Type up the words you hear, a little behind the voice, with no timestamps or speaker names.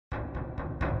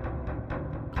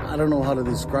I don't know how to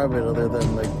describe it other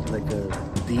than like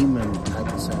a demon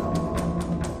type of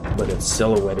sound. But it's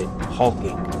silhouetted,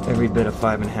 hulking, every bit of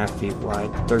 5.5 feet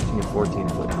wide, 13 to 14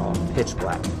 foot tall, pitch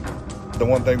black. The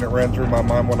one thing that ran through my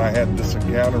mind when I had this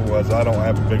encounter was I don't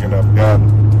have a big enough gun.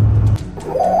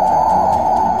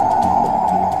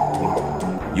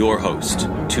 Your host,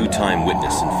 two-time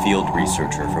witness and field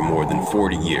researcher for more than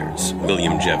 40 years,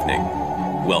 William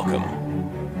Jevning.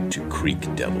 Welcome to Creek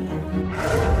Devil.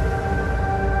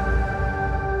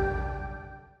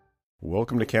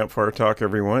 Welcome to Campfire Talk,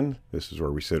 everyone. This is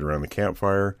where we sit around the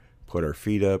campfire, put our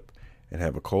feet up, and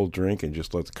have a cold drink and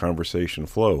just let the conversation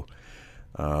flow.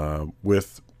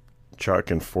 With Chuck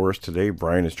and Forrest today,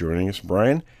 Brian is joining us.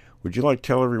 Brian, would you like to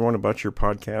tell everyone about your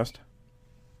podcast?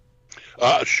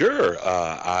 Sure.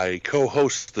 I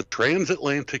co-host the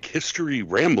Transatlantic History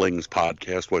Ramblings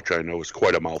podcast, which I know is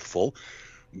quite a mouthful,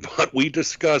 but we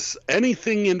discuss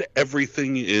anything and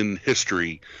everything in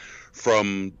history,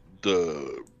 from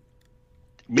the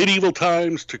medieval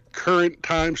times to current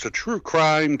times to true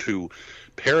crime to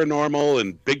paranormal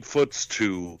and Bigfoots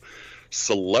to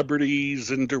celebrities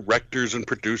and directors and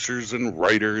producers and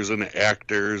writers and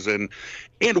actors, and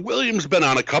William's been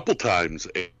on a couple times.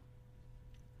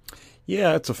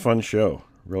 Yeah, it's a fun show.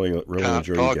 Really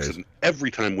enjoy you guys. And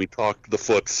every time we talk the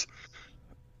Foots,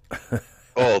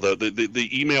 the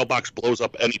email box blows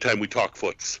up anytime we talk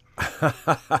Foots,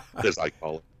 as I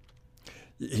call it.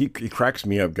 He cracks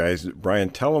me up, guys.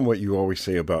 Brian, tell him what you always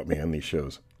say about me on these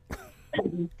shows.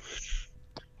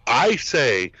 I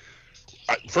say,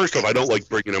 first off, I don't like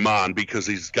bringing him on because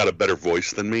he's got a better voice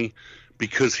than me,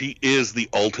 because he is the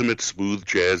ultimate smooth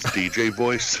jazz DJ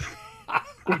voice.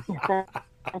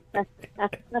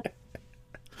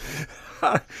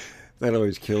 That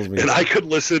always kills me. And I could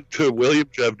listen to William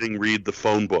Jevning read the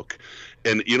phone book.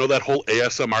 And you know that whole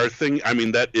ASMR thing? I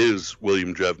mean, that is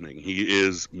William Jevning. He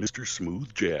is Mr.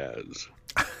 Smooth Jazz.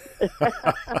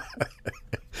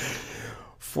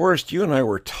 Forrest, you and I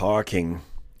were talking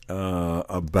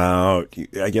about,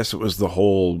 I guess it was the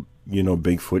whole,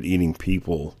 Bigfoot eating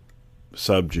people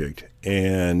subject.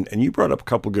 And you brought up a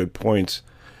couple good points,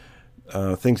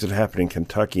 things that happened in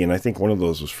Kentucky. And I think one of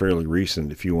those was fairly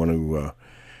recent. If you want to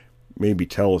maybe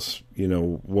tell us,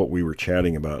 what we were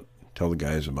chatting about. Tell the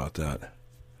guys about that.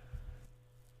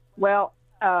 Well,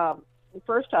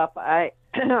 first off, I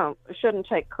shouldn't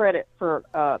take credit for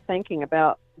thinking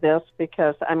about this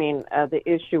because, the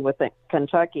issue with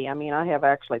Kentucky, I have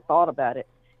actually thought about it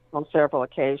on several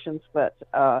occasions, but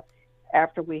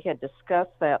after we had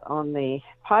discussed that on the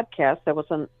podcast, there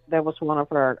was one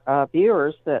of our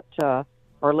viewers that,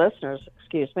 or listeners,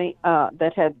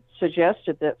 that had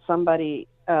suggested that somebody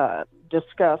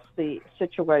discuss the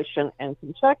situation in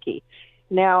Kentucky.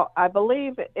 Now, I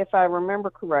believe, if I remember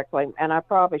correctly, and I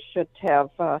probably should have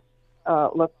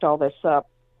looked all this up,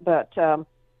 but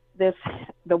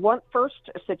the one first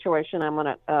situation I'm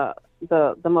going to,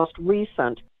 the most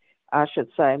recent, I should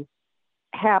say,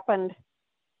 happened.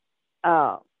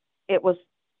 It was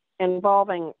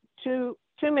involving too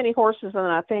many horses, and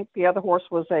I think the other horse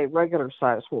was a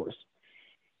regular-sized horse.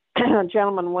 A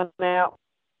gentleman went out,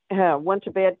 went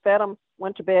to bed, fed them,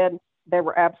 went to bed. They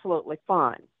were absolutely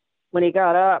fine. When he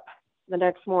got up the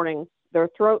next morning, their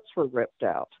throats were ripped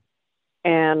out,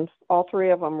 and all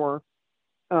three of them were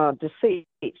deceased.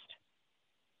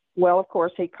 Well, of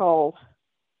course, he called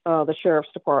the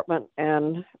sheriff's department,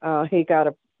 and he got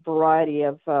a variety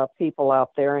of people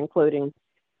out there, including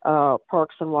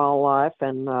Parks and Wildlife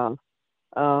and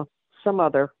some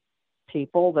other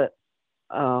people that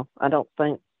I don't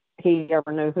think he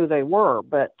ever knew who they were,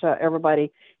 but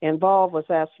everybody involved was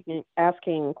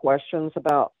asking questions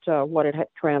about what had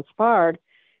transpired,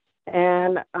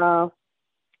 and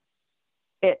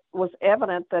it was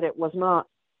evident that it was not,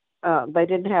 they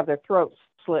didn't have their throats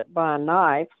slit by a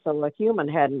knife, so a human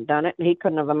hadn't done it, and he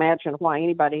couldn't have imagined why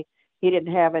anybody, he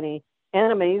didn't have any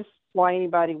enemies, why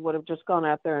anybody would have just gone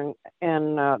out there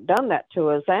and done that to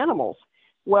his animals.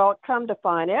 Well, come to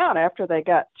find out, after they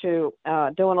got to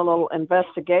doing a little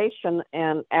investigation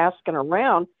and asking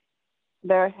around,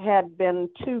 there had been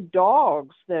two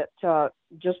dogs that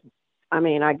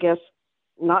I guess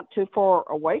not too far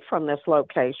away from this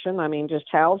location, just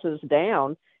houses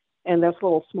down in this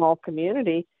little small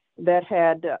community, that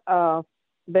had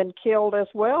been killed as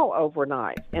well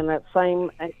overnight in much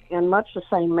the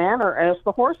same manner as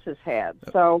the horses had.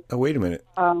 So wait a minute.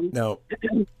 Now,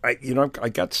 I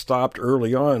got stopped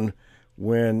early on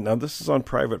now this is on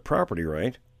private property,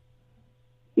 right?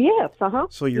 Yes.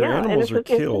 So your animals are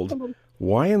killed.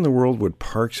 Why in the world would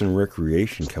Parks and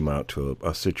Recreation come out to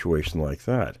a situation like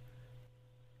that?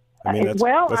 I mean, that's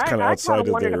kind of outside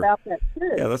of their. About that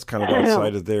too. Yeah, that's kind of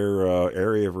outside of their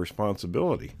area of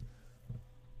responsibility.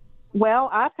 Well,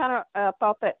 I kind of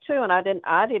thought that too, and I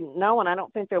didn't know, and I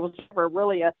don't think there was ever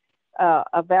really a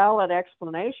valid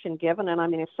explanation given. And I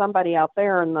mean, if somebody out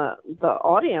there in the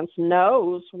audience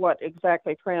knows what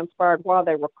exactly transpired while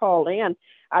they were called in,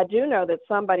 I do know that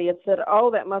somebody had said, "Oh,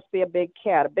 that must be a big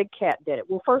cat. A big cat did it."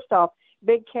 Well, first off,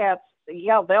 big cats,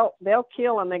 yeah, they'll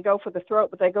kill and they go for the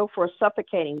throat, but they go for a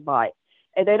suffocating bite.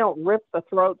 And they don't rip the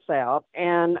throats out,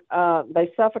 and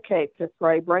they suffocate the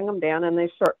prey, bring them down, and they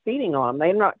start feeding on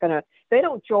them. They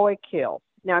don't joy kill.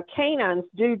 Now, canines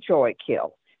do joy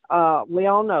kill. We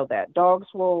all know that. Dogs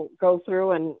will go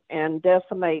through and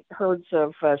decimate herds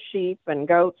of sheep and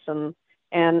goats and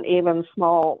even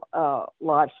small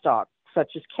livestock,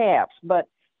 such as calves. But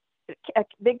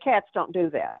big cats don't do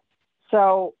that.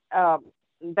 So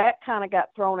that kind of got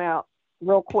thrown out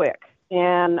real quick.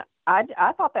 And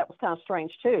I thought that was kind of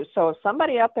strange, too. So if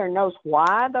somebody out there knows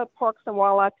why the Parks and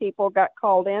Wildlife people got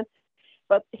called in,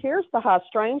 but here's the high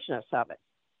strangeness of it.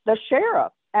 The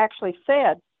sheriff actually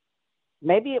said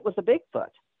maybe it was a Bigfoot.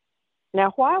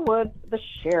 Now, why would the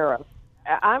sheriff?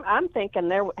 I'm thinking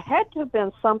there had to have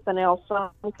been something else,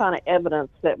 some kind of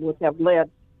evidence that would have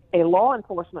led a law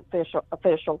enforcement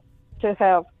official to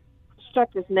have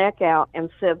stuck his neck out and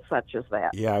said such as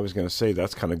that. Yeah, I was going to say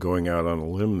that's kind of going out on a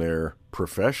limb there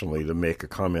professionally to make a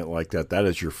comment like that. That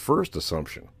is your first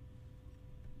assumption.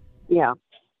 Yeah.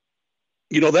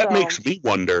 That makes me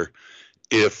wonder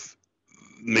if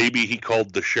maybe he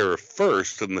called the sheriff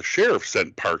first and the sheriff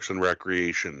sent Parks and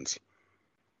Recreations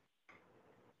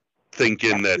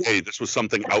thinking that, hey, this was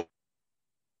something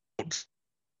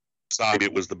outside.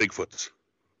 It was the Bigfoots.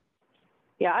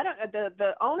 Yeah, I don't.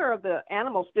 The owner of the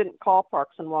animals didn't call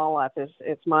Parks and Wildlife.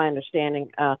 It's my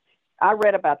understanding. I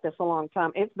read about this a long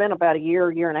time. It's been about a year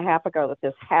and a half ago that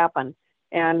this happened,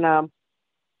 and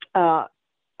I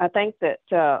think that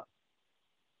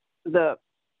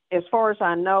as far as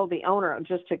I know, the owner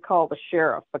just had called the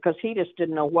sheriff because he just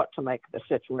didn't know what to make of the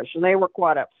situation. They were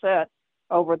quite upset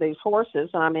over these horses,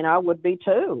 and I mean, I would be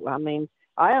too. I mean,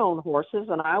 I own horses,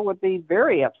 and I would be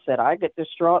very upset. I get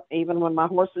distraught even when my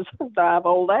horses die of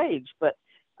old age. But,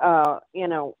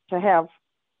 to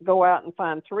go out and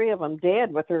find 3 of them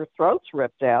dead with their throats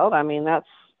ripped out, I mean,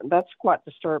 that's quite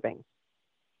disturbing.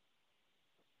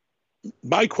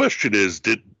 My question is,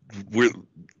 were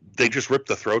they just rip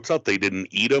the throats out? They didn't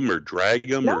eat them or drag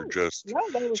them or just...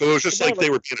 No, so it was just like they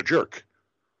were being a jerk.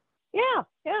 Yeah.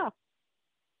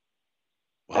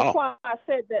 Wow. That's why I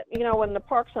said that, when the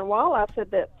Parks and Wildlife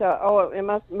said that,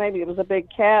 maybe it was a big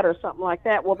cat or something like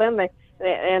that. Well, then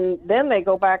they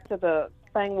go back to the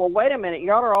thing, well, wait a minute,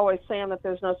 y'all are always saying that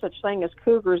there's no such thing as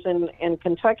cougars in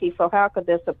Kentucky, so how could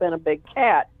this have been a big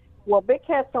cat? Well, big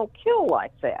cats don't kill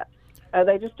like that.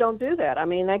 They just don't do that. I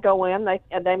mean, they go in, they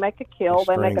make a kill,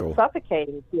 they make a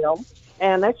suffocating kill,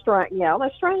 and they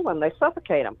strangle them, they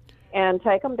suffocate them, and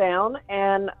take them down,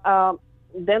 and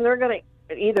then they're going to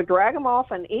either drag them off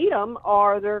and eat them,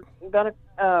 or they're going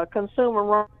to consume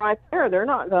them right there. They're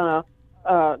not going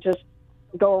to just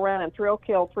go around and thrill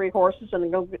kill 3 horses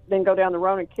and then go down the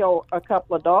road and kill a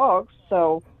couple of dogs.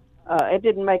 So it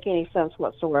didn't make any sense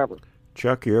whatsoever.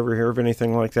 Chuck, you ever hear of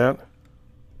anything like that?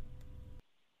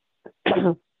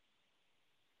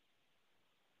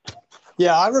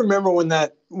 Yeah, I remember when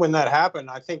that happened.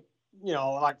 I think,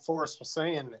 like Forrest was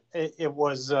saying, it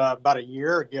was about a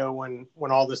year ago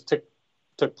when all this took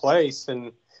place,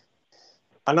 and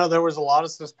I know there was a lot of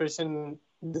suspicion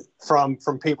from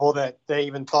people that they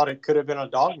even thought it could have been a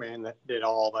dog man that did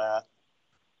all that.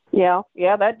 Yeah,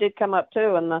 that did come up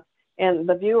too, and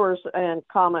the viewers and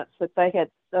comments that they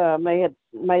had made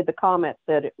the comment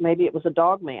that maybe it was a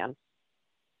dog man,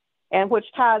 and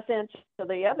which ties into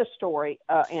the other story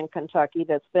in Kentucky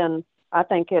that's been, I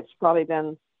think it's probably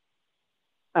been,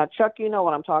 Chuck, you know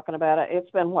what I'm talking about. It's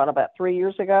been about 3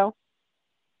 years ago.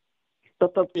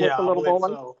 With the little boy.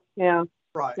 So. Yeah.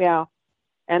 Right. Yeah.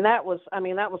 And that was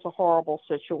a horrible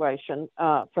situation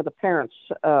for the parents.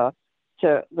 The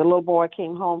little boy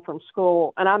came home from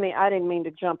school, and I mean, I didn't mean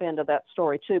to jump into that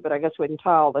story too, but I guess we can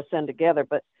tie all this in together.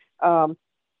 But the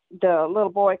little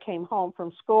boy came home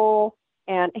from school,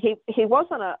 and he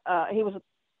wasn't he was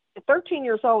 13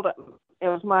 years old. It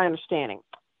was my understanding,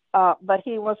 but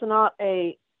he was not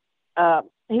he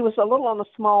was a little on the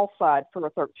small side for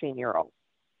a 13-year-old.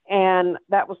 And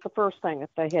that was the first thing that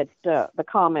they had, the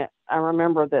comment. I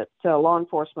remember that law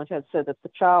enforcement had said that the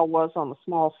child was on the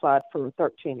small side for a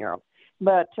 13-year-old.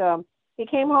 But he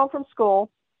came home from school,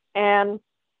 and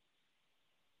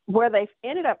where they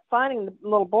ended up finding the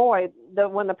little boy,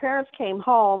 when the parents came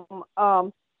home,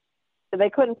 they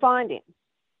couldn't find him.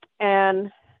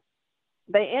 And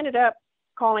they ended up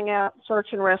calling out search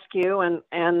and rescue,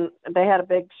 and they had a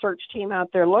big search team out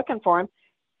there looking for him.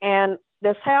 And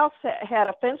this house had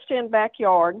a fenced-in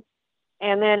backyard,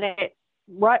 and then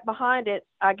right behind it,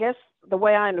 I guess the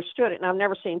way I understood it, and I've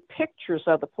never seen pictures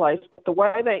of the place, but the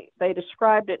way they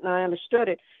described it and I understood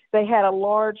it, they had a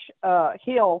large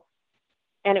hill,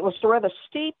 and it was rather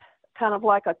steep, kind of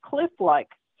like a cliff-like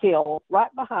hill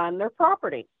right behind their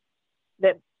property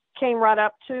that came right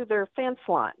up to their fence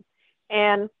line.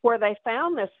 And where they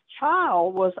found this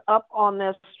child was up on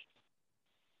this,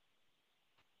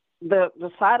 the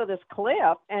side of this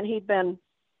cliff, and he'd been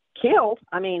killed.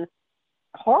 I mean,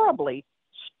 horribly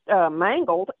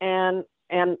mangled and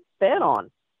fed on.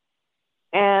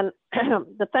 And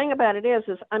the thing about it is,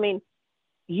 I mean,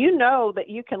 you know that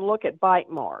you can look at bite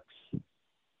marks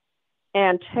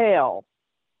and tell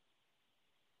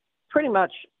pretty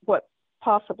much what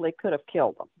possibly could have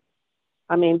killed them.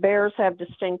 I mean, bears have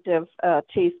distinctive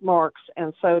teeth marks,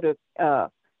 and so do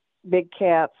big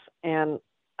cats, and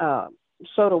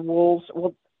so do wolves.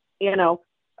 Well, you know,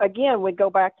 again, we go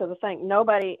back to the thing.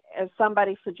 Nobody, as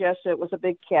somebody suggested it was a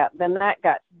big cat, then that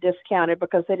got discounted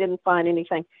because they didn't find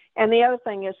anything. And the other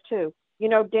thing is, too, you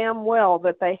know damn well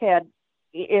that they had,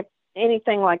 if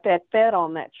anything like that fed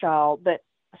on that child, that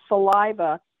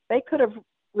saliva, they could have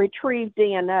retrieved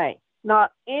DNA.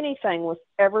 Not anything was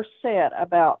ever said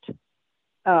about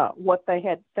what they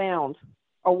had found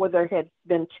or whether there had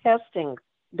been testing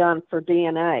done for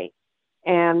DNA.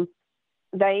 And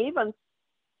they even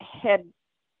had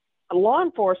law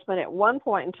enforcement at one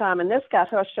point in time, and this got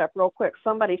hushed up real quick.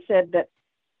 Somebody said that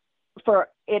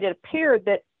it appeared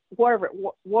that whoever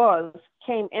it was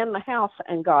came in the house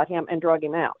and got him and drug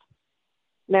him out.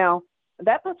 Now,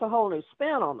 that puts a whole new spin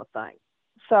on the thing.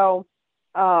 So,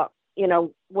 you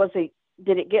know,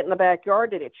 did it get in the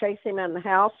backyard? Did it chase him in the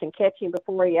house and catch him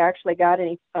before he actually got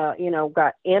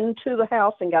got into the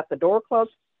house and got the door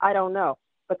closed? I don't know,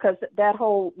 because that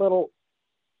whole little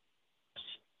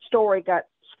story got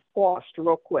squashed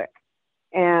real quick.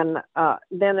 And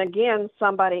then again,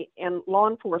 somebody in law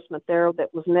enforcement there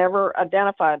that was never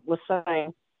identified was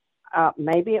saying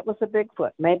maybe it was a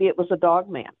Bigfoot, maybe it was a dog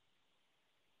man.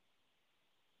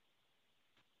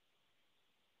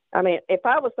 I mean, if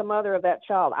I was the mother of that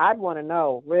child, I'd want to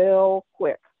know real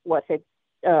quick what had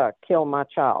killed my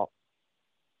child.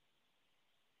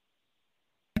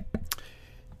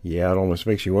 Yeah, it almost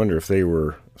makes you wonder if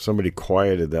somebody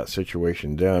quieted that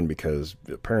situation down, because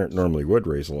a parent normally would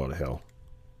raise a lot of hell.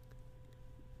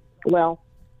 Well,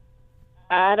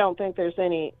 I don't think there's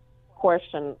any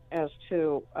question as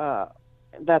to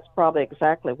that's probably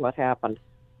exactly what happened.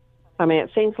 I mean,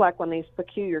 it seems like when these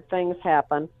peculiar things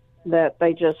happen, that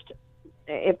they just,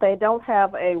 if they don't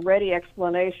have a ready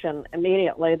explanation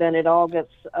immediately, then it all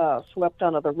gets swept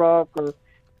under the rug, or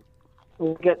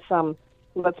we get some,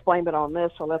 let's blame it on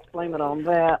this or let's blame it on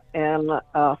that, and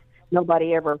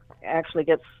nobody ever actually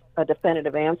gets a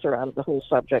definitive answer out of the whole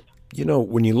subject. You know,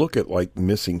 when you look at like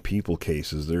missing people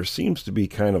cases, there seems to be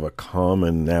kind of a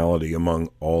commonality among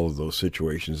all of those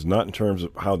situations, not in terms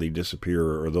of how they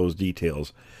disappear or those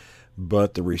details,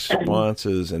 but the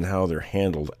responses and how they're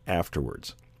handled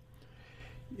afterwards.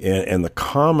 And the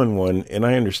common one, and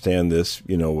I understand this,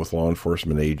 you know, with law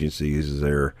enforcement agencies,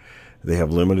 is they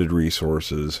have limited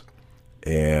resources,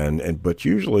 but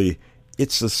usually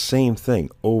it's the same thing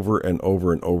over and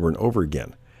over and over and over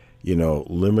again. You know,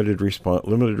 limited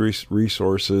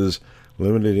resources,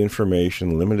 limited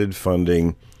information, limited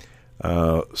funding,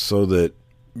 so that,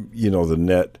 you know, the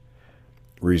net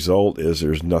result is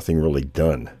there's nothing really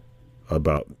done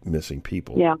about missing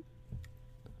people. Yeah.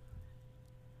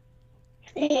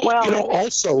 Well, you know,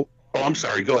 also, I'm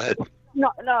sorry, go ahead.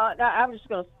 No, I was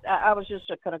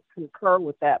just going to concur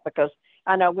with that, because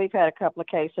I know we've had a couple of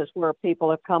cases where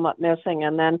people have come up missing,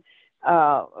 and then 3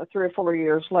 or 4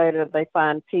 years later they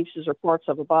find pieces or parts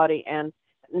of a body, and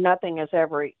nothing is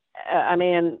ever. I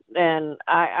mean, and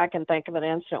I can think of an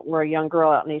incident where a young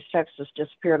girl out in East Texas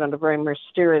disappeared under very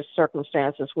mysterious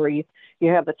circumstances, where you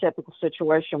have the typical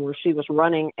situation where she was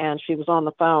running and she was on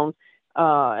the phone.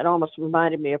 It almost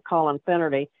reminded me of Colin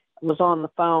Finnerty. Was on the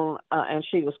phone and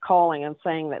she was calling and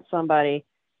saying that somebody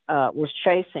was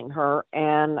chasing her,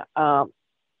 and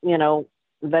you know,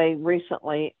 they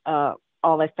recently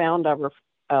all they found of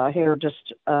her here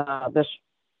just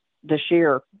this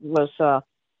year was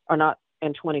or not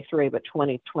in 23 but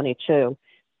 2022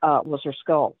 was her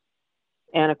skull.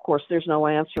 And of course there's no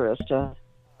answer as to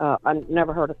I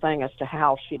never heard a thing as to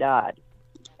how she died,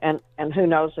 and who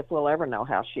knows if we'll ever know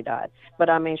how she died.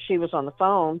 But I mean, she was on the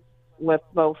phone with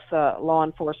both law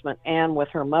enforcement and with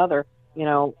her mother,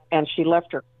 and she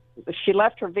left her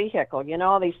vehicle. You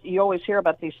always hear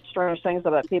about these strange things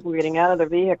about people getting out of their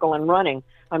vehicle and running.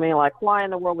 I mean, like, why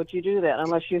in the world would you do that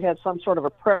unless you had some sort of a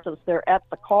presence there at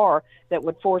the car that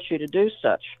would force you to do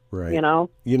such? Right. And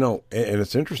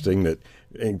it's interesting that,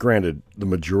 and granted, the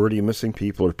majority of missing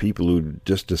people are people who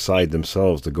just decide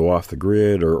themselves to go off the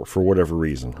grid or for whatever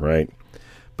reason, right?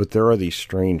 But there are these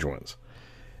strange ones.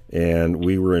 And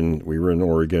we were in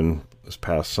Oregon this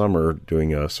past summer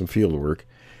doing some field work.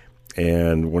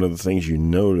 And one of the things you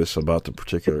notice about the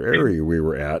particular area we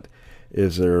were at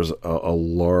is there's a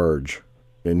large,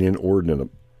 an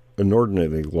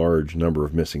inordinately large number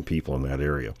of missing people in that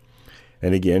area.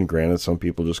 And again, granted, some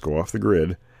people just go off the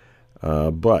grid,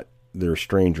 but there are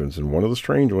strange ones. And one of the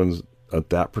strange ones at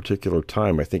that particular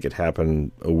time, I think it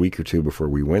happened a week or two before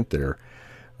we went there,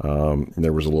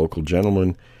 there was a local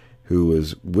gentleman who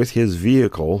was with his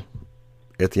vehicle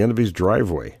at the end of his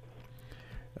driveway.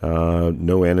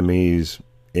 No enemies,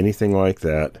 anything like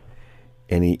that.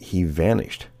 And he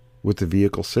vanished with the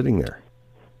vehicle sitting there.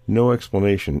 No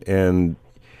explanation. And,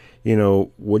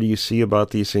 what do you see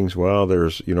about these things? Well,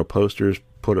 there's, posters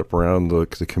put up around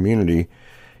the community,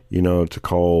 to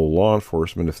call law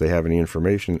enforcement if they have any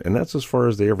information. And that's as far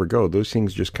as they ever go. Those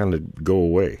things just kind of go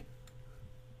away.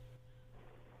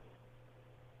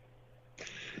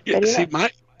 Yeah, see,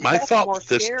 my thought with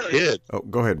this kid... Oh,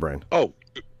 go ahead, Brian. Oh,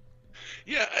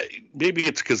 yeah, maybe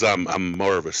it's because I'm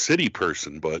more of a city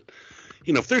person, but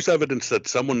if there's evidence that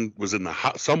someone was in the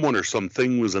house, someone or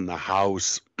something was in the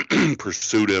house,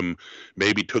 pursued him,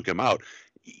 maybe took him out,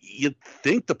 you'd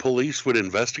think the police would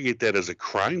investigate that as a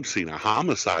crime scene, a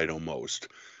homicide almost.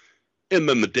 And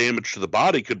then the damage to the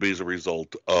body could be as a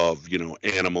result of,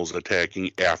 animals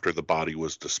attacking after the body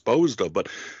was disposed of. But,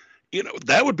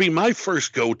 that would be my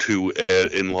first go-to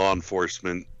in law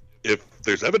enforcement. If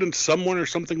there's evidence someone or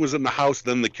something was in the house,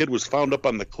 then the kid was found up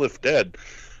on the cliff dead,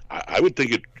 I would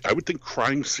think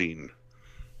crime scene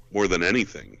more than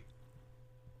anything.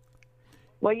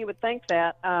 Well, you would think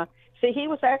that. See, he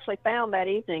was actually found that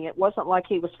evening. It wasn't like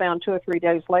he was found 2 or 3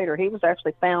 days later. He was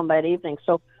actually found that evening.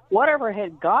 So whatever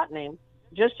had gotten him,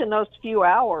 just in those few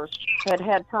hours,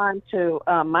 had time to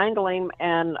mangle him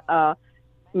and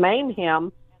maim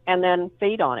him and then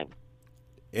feed on him.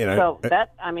 And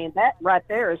that right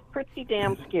there is pretty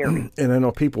damn scary. And I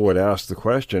know people would ask the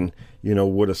question,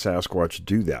 would a Sasquatch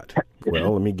do that?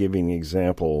 Well, let me give you an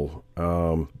example.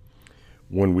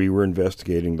 When we were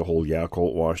investigating the whole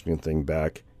Yacolt, Washington thing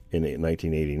back in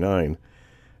 1989,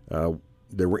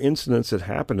 there were incidents that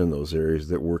happened in those areas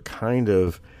that were kind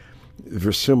of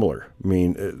similar. I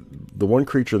mean, the one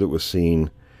creature that was seen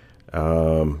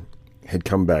had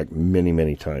come back many,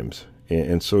 many times.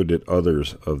 And so did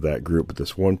others of that group. But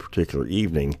this one particular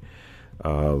evening,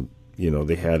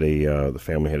 they had the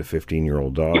family had a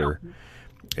 15-year-old daughter,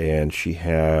 and she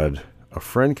had a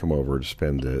friend come over to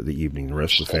spend the evening. The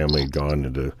rest of the family had gone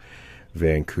into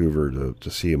Vancouver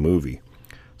to see a movie.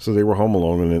 So they were home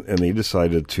alone, and they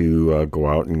decided to go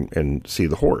out and see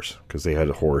the horse, because they had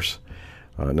a horse.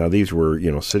 Now, these were,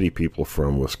 city people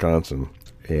from Wisconsin,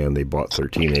 and they bought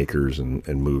 13 acres and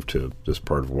moved to this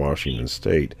part of Washington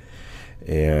State.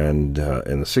 And the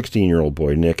 16-year-old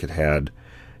boy, Nick, had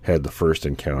the first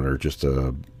encounter just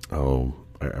I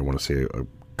want to say a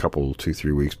couple,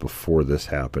 2-3 weeks before this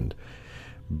happened.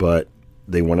 But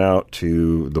they went out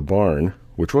to the barn,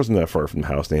 which wasn't that far from the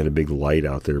house. They had a big light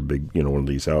out there, one of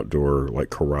these outdoor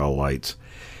like corral lights.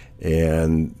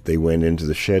 And they went into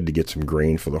the shed to get some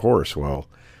grain for the horse. Well,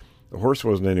 the horse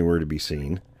wasn't anywhere to be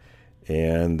seen,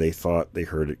 and they thought they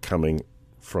heard it coming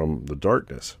from the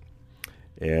darkness.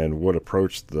 And what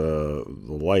approached the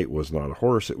light was not a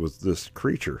horse, it was this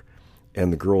creature.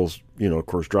 And the girls, of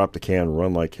course, dropped the can,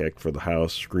 run like heck for the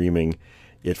house, screaming.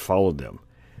 It followed them.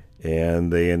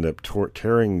 And they end up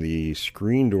tearing the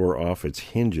screen door off its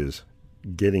hinges,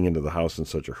 getting into the house in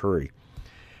such a hurry.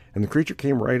 And the creature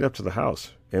came right up to the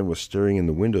house and was staring in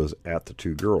the windows at the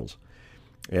two girls.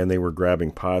 And they were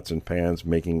grabbing pots and pans,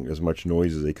 making as much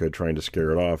noise as they could, trying to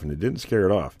scare it off. And it didn't scare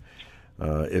it off.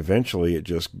 Eventually, it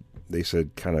just, they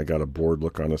said, kind of got a bored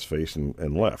look on his face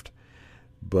and left.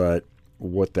 But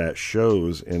what that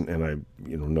shows, and I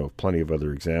know plenty of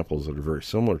other examples that are very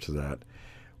similar to that,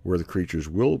 where the creatures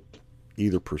will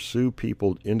either pursue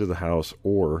people into the house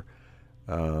or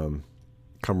come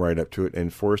right up to it.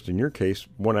 And Forrest, in your case,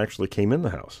 one actually came in the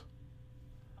house.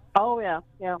 Oh, yeah.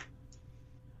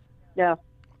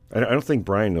 I don't think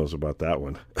Brian knows about that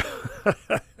one.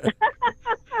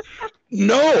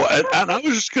 No, and I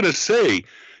was just going to say,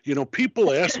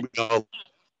 people ask me,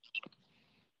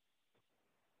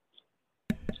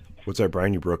 What's that,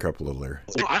 Brian? You broke up a little there.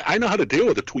 I know how to deal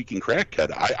with a tweaking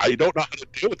crackhead. I don't know how to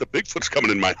deal with the Bigfoots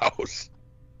coming in my house.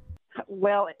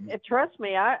 Well, trust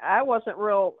me, I wasn't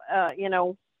real,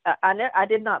 I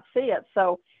did not see it.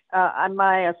 So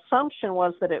my assumption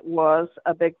was that it was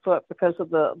a Bigfoot because of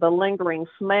the lingering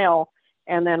smell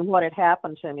and then what had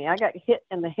happened to me. I got hit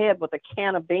in the head with a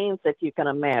can of beans, if you can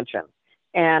imagine.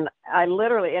 And I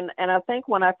literally, and I think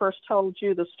when I first told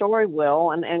you the story,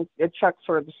 Will, and Chuck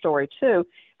heard the story too,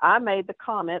 I made the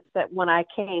comment that when I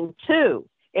came to,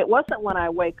 it wasn't when I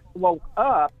woke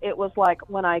up, it was like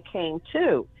when I came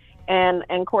to. And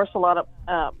of course, a lot of,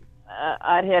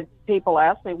 I'd had people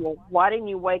ask me, well, why didn't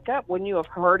you wake up? Wouldn't you have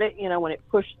heard it, when it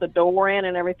pushed the door in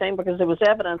and everything? Because there was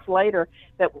evidence later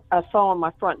that I saw on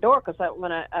my front door, because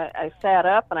when I sat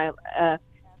up and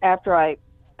after I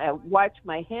wiped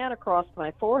my hand across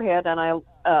my forehead, and I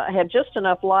had just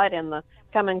enough light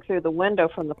coming through the window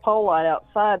from the pole light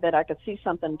outside that I could see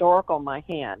something dark on my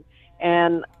hand.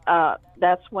 And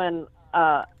that's when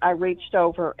I reached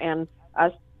over and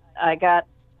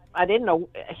I didn't know,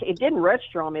 it didn't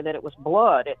register on me that it was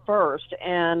blood at first.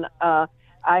 And I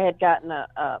had gotten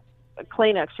a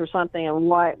Kleenex or something and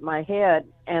wiped my head.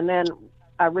 And then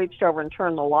I reached over and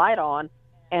turned the light on.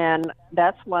 And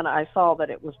that's when I saw that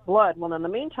it was blood. Well, in the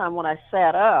meantime, when I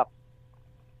sat up,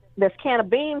 this can of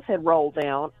beans had rolled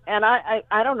down. And I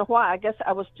don't know why. I guess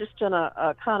I was just in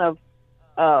a kind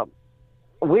of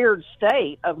weird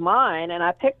state of mind, and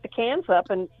I picked the can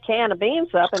of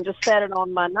beans up and just set it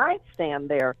on my nightstand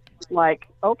there, like,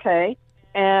 okay.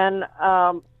 And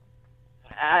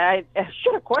I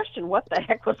should have questioned what the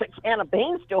heck was a can of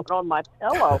beans doing on my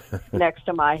pillow next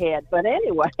to my head. But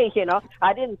anyway,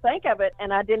 I didn't think of it,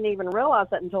 and I didn't even realize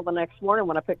it until the next morning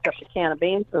when I picked up the can of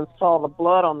beans and saw the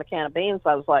blood on the can of beans.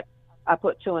 I was like, I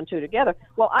put two and two together.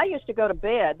 Well, I used to go to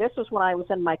bed. This was when I was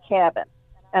in my cabin,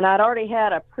 and I'd already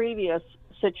had a previous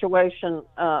situation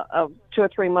of 2 or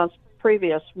 3 months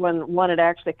previous when one had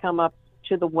actually come up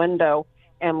to the window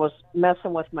and was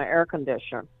messing with my air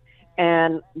conditioner.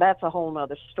 And that's a whole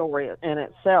nother story in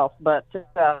itself. But,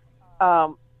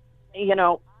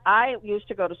 I used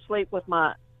to go to sleep with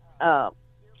my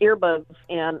earbuds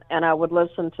in, and I would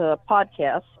listen to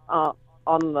podcasts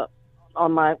on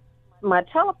my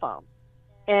telephone.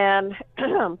 And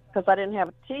because I didn't have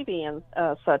a TV and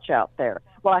such out there.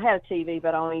 Well, I had a TV,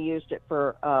 but I only used it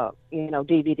for,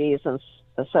 DVDs and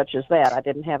such as that. I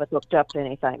didn't have it hooked up to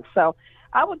anything. So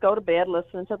I would go to bed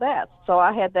listening to that. So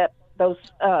I had those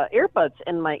earbuds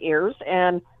in my ears,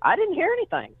 and I didn't hear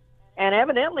anything. And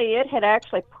evidently it had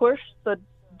actually pushed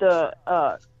the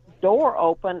door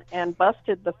open and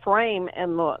busted the frame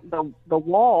and the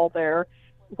wall there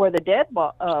where the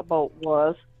deadbolt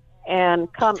was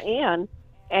and come in.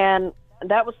 And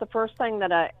that was the first thing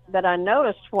that I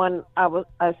noticed when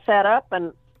I sat up,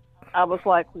 and I was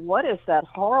like, what is that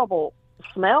horrible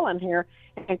smell in here?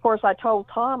 And of course I told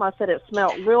Tom, I said it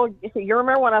smelled real, you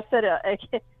remember when I said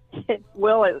it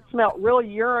smelled real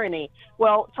urine-y.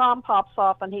 Well, Tom pops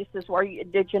off and he says,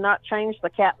 did you not change the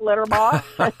cat litter box?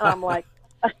 And I'm like,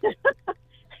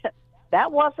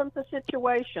 that wasn't the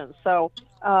situation. So,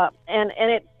 and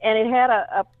it had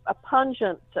a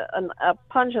pungent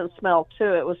smell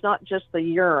too. It was not just the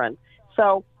urine.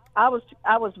 So I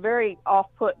was very off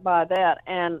put by that.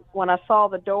 And when I saw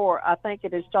the door, I think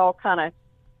it just all kind of,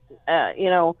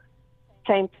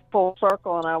 came full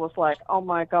circle. And I was like, oh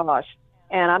my gosh.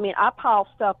 And I mean, I piled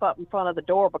stuff up in front of the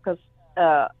door because,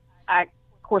 of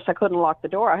course I couldn't lock the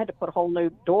door. I had to put a whole new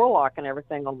door lock and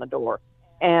everything on the door.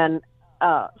 And,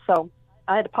 so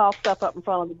I had to pile stuff up in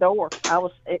front of the door.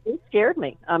 It scared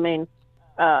me. I mean,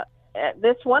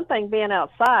 this one thing being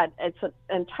outside, it's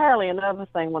entirely another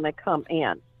thing when they come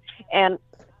in. And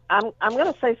I'm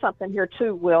going to say something here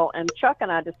too, Will, and Chuck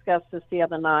and I discussed this the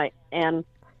other night. And,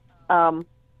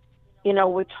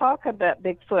 we talk about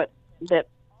Bigfoot, that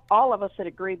all of us had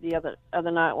agreed the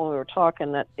other night when we were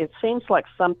talking that it seems like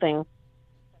something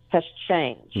has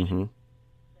changed,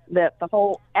 that the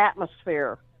whole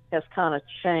atmosphere has kind of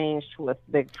changed with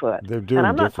Bigfoot. They're doing, and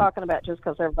I'm not talking about just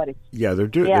because everybody. Yeah, they're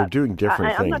doing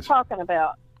different things. I'm not talking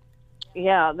about,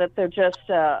 that they're just,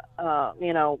 a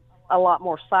lot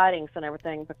more sightings and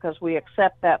everything, because we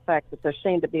accept that fact that there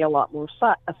seem to be a lot more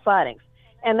sightings,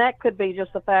 and that could be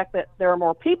just the fact that there are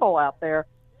more people out there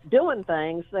doing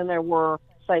things than there were,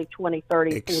 say, 20,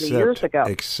 30, 40 years ago.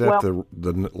 Except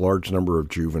the large number of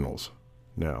juveniles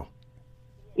now.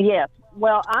 Yes.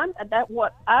 Well,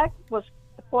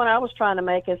 the point I was trying to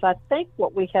make is I think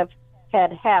what we have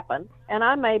had happen, and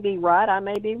I may be right, I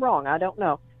may be wrong, I don't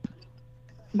know,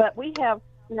 but we have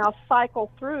now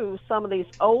cycle through some of these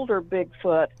older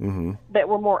Bigfoot Mm-hmm. that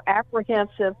were more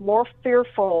apprehensive, more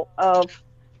fearful of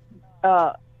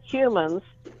humans,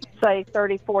 say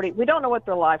 30, 40. We don't know what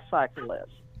their life cycle is,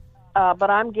 but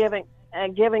I'm giving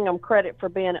them credit for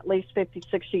being at least 50,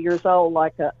 60 years old,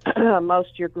 like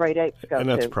most of your great apes go to. And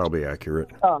that's probably accurate.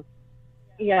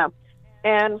 Yeah.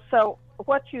 And so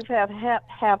what you have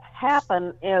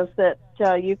happen is that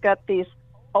you've got these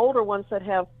older ones that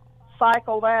have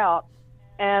cycled out,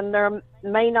 and there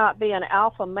may not be an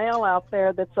alpha male out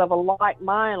there that's of a like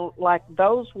mind like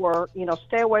those were.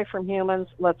 Stay away from humans.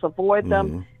 Let's avoid them.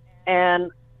 Mm-hmm.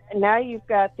 And now you've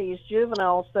got these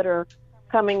juveniles that are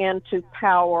coming into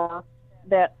power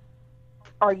that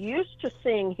are used to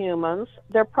seeing humans.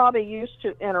 They're probably used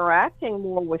to interacting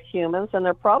more with humans, and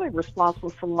they're probably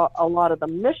responsible for a lot of the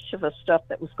mischievous stuff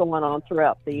that was going on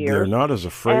throughout the years. They're not as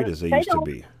afraid as they used to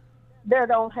be. They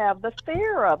don't have the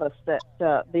fear of us that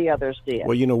the others did.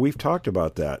 Well, we've talked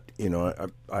about that.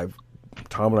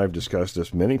 Tom and I have discussed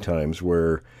this many times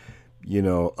where,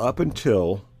 up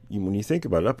until, when you think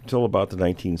about it, up until about the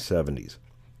 1970s,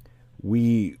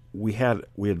 we had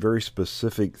very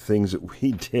specific things that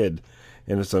we did,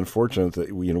 and it's unfortunate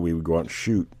that we would go out and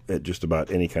shoot at just about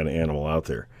any kind of animal out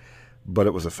there, but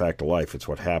it was a fact of life. It's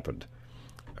what happened.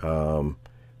 But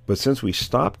since we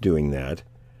stopped doing that,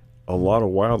 a lot of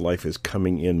wildlife is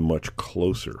coming in much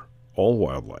closer. All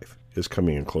wildlife is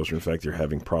coming in closer. In fact, they're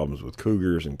having problems with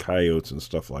cougars and coyotes and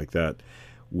stuff like that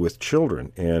with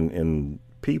children and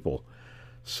people.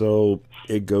 So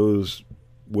it goes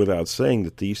without saying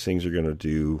that these things are going to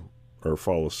do or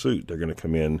follow suit. They're going to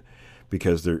come in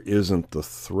because there isn't the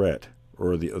threat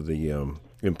or the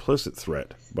implicit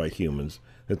threat by humans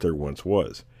that there once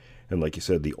was. And like you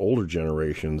said, the older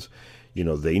generations,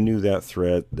 they knew that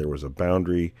threat. There was a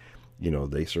boundary.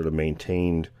 They sort of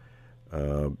maintained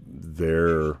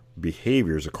their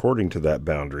behaviors according to that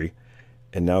boundary.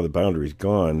 And now the boundary's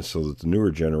gone, so that the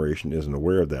newer generation isn't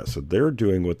aware of that. So they're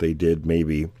doing what they did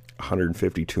maybe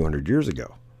 150, 200 years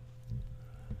ago.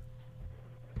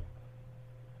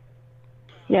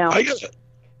 Yeah. I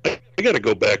got to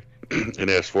go back and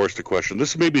ask Forrest a question.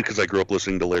 This is maybe because I grew up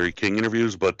listening to Larry King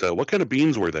interviews, but what kind of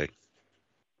beans were they?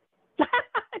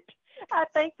 I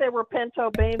think they were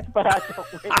pinto beans, but I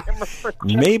don't remember.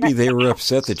 Maybe they were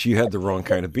upset that you had the wrong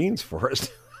kind of beans for us.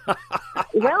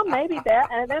 Well, maybe that,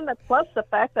 and then plus the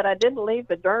fact that I didn't leave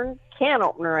the darn can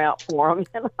opener out for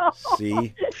them.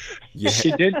 See,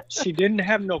 She didn't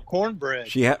have no cornbread.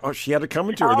 She had it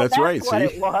coming to her. That's right. What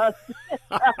See, it was.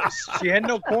 She had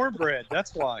no cornbread.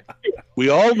 That's why. We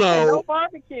all know No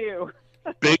barbecue.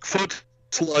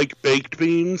 Bigfoot's like baked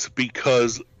beans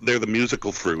because they're the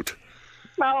musical fruit.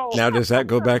 No. now does that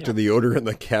go back to the odor in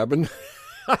the cabin?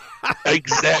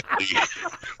 Exactly.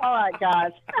 All right,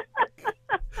 guys.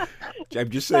 I'm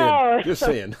just saying. No. Just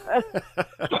saying.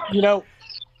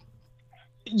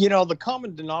 The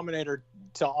common denominator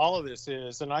to all of this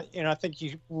is, and I think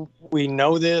we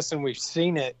know this and we've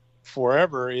seen it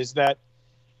forever, is that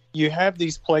you have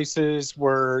these places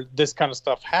where this kind of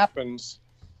stuff happens.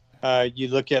 You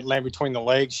look at Land Between the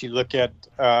Lakes. You look at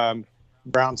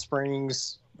Brown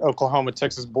Springs,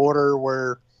 Oklahoma-Texas border,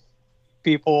 where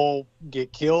people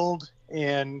get killed,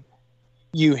 and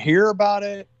you hear about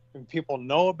it and people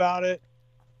know about it,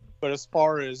 but as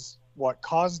far as what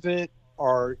caused it,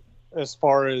 or as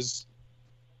far as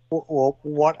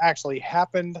what actually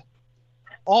happened,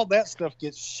 all that stuff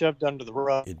gets shoved under the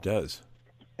rug. It does.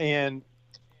 And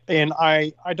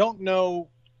I don't know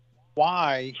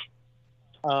why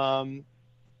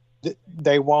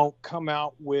they won't come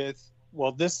out with,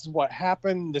 well, this is what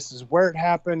happened, this is where it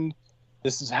happened,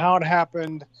 this is how it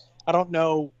happened. I don't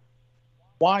know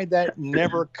why that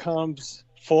never comes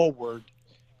forward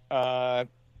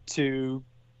to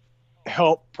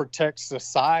help protect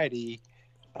society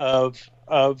of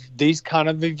these kind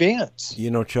of events.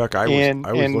 Chuck, I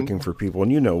was looking for people,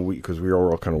 and because we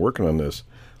were all kind of working on this,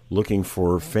 looking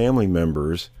for family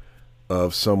members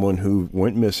of someone who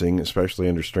went missing, especially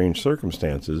under strange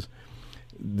circumstances,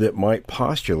 that might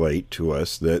postulate to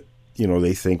us that,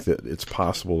 they think that it's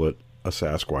possible that a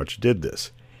Sasquatch did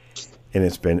this. And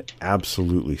it's been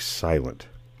absolutely silent.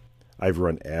 I've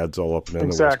run ads all up and down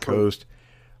the West Coast.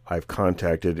 I've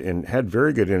contacted and had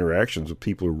very good interactions with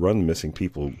people who run missing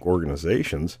people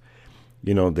organizations.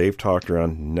 They've talked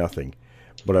around nothing.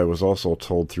 But I was also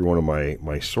told through one of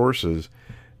my sources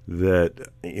that,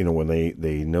 when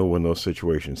they know when those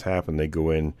situations happen, they go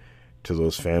in to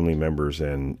those family members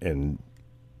and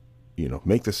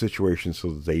make the situation so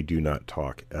that they do not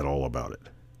talk at all about it.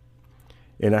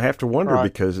 And I have to wonder,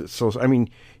 because it's so,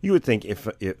 you would think if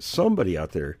somebody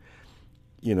out there,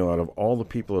 out of all the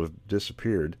people that have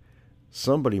disappeared,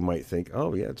 somebody might think,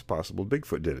 oh, yeah, it's possible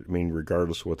Bigfoot did it. I mean,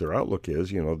 regardless of what their outlook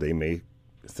is, they may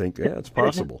think, yeah, it's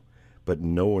possible. But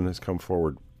no one has come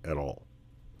forward at all.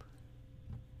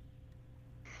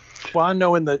 Well, I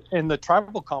know in the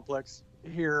tribal complex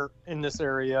here in this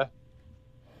area,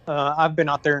 I've been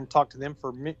out there and talked to them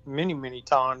for many, many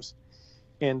times,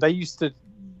 and they used to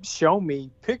show me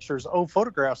pictures, old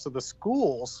photographs of the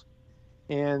schools,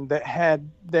 and that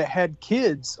had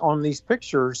kids on these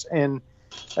pictures, and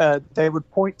they would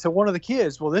point to one of the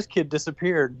kids. Well, this kid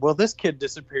disappeared. Well, this kid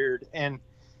disappeared, and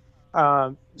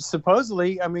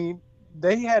supposedly, I mean,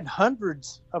 they had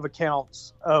hundreds of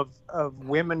accounts of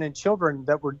women and children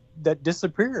that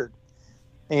disappeared,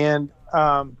 and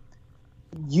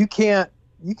you can't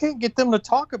get them to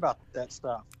talk about that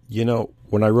stuff.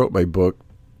 When I wrote my book,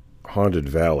 Haunted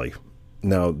Valley,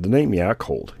 now the name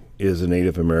Yaakhold is a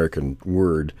Native American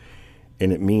word,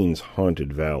 and it means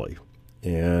haunted valley.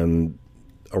 And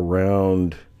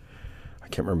around, I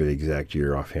can't remember the exact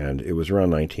year offhand, it was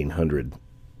around 1900.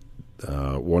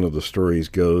 One of the stories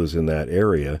goes in that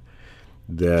area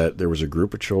that there was a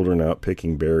group of children out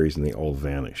picking berries and they all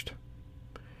vanished.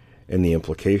 And the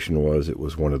implication was it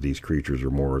was one of these creatures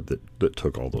or more that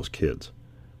took all those kids.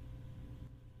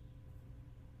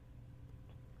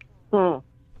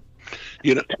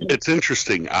 It's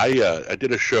interesting. I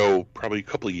did a show probably a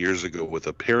couple of years ago with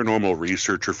a paranormal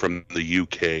researcher from the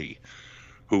UK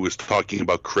who was talking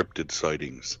about cryptid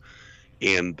sightings.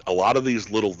 And a lot of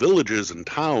these little villages and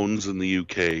towns in the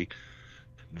UK,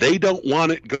 they don't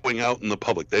want it going out in the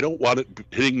public. They don't want it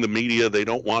hitting the media. They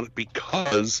don't want it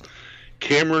because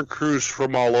camera crews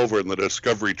from all over, in the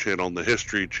Discovery Channel and the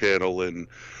History Channel and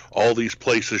all these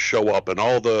places show up, and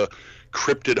all the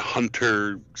cryptid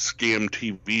hunter scam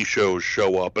TV shows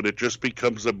show up, and it just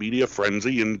becomes a media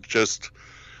frenzy and just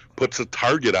puts a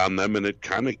target on them, and it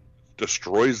kind of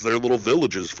destroys their little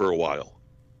villages for a while.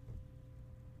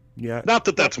 Yeah. Not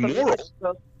that that's moral.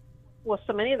 Well,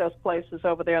 so many of those places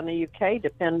over there in the UK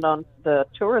depend on the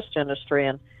tourist industry,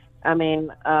 and I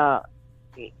mean,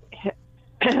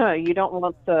 you don't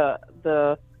want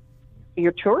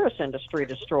your tourist industry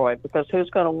destroyed, because who's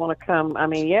going to want to come? I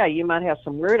mean, yeah, you might have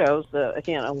some weirdos,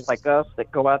 like us, that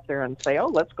go out there and say, "Oh,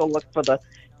 let's go look for the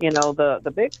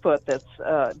Bigfoot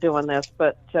that's doing this,"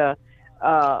 but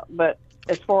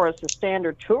as far as the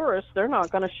standard tourists, they're not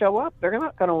going to show up. They're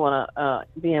not going to want to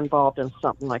be involved in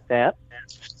something like that.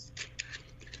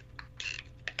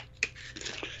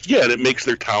 Yeah, and it makes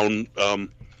their town,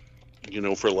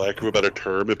 for lack of a better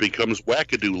term, it becomes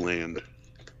wackadoo land.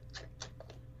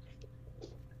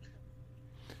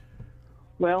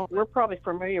 Well, we're probably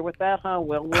familiar with that, huh,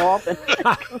 Will? Rob?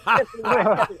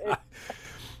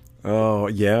 Oh,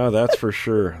 yeah, that's for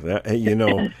sure. That,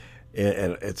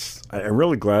 and I'm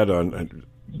really glad on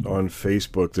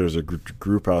Facebook there's a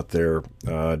group out there.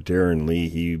 Darren Lee,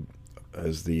 he,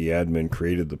 as the admin,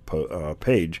 created the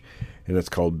page, and it's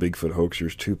called Bigfoot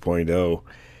Hoaxers 2.0.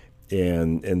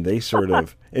 And they sort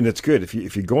of, and it's good if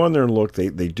you go on there and look, they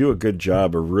do a good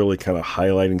job of really kind of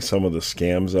highlighting some of the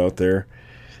scams out there.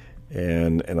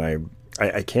 And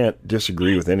I can't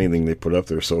disagree with anything they put up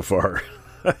there so far.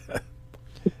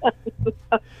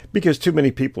 Because too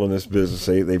many people in this business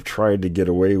they've tried to get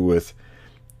away with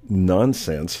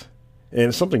nonsense. And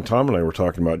it's something Tom and I were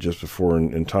talking about just before,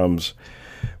 and Tom's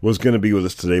was going to be with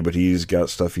us today, but he's got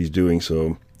stuff he's doing,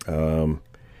 so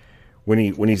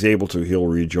when he's able to, he'll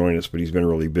rejoin us, but he's been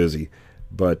really busy.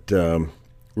 But we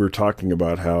were talking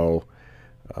about how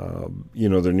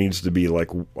there needs to be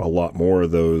like a lot more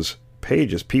of those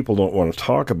pages. People don't want to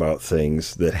talk about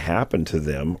things that happen to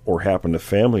them or happen to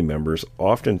family members.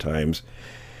 Oftentimes,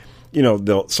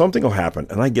 something will happen,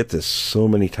 and I get this so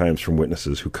many times from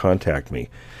witnesses who contact me.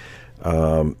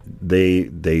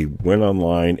 They went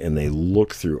online and they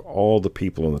looked through all the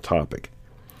people on the topic,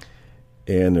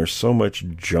 and there's so much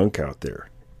junk out there,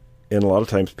 and a lot of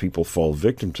times people fall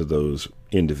victim to those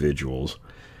individuals,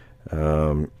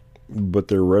 but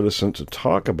they're reticent to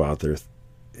talk about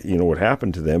what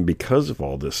happened to them because of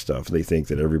all this stuff. They think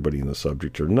that everybody in the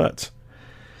subject are nuts.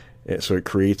 And so it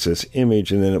creates this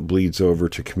image, and then it bleeds over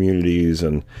to communities,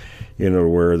 and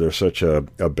where there's such a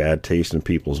bad taste in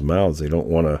people's mouths, they don't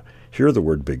want to hear the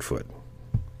word Bigfoot.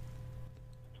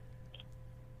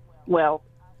 Well,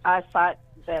 I cite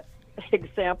that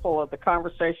example of the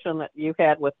conversation that you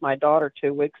had with my daughter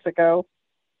 2 weeks ago.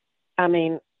 I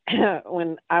mean,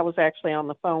 when I was actually on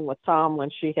the phone with Tom when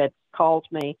she had called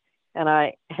me, and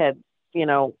I had,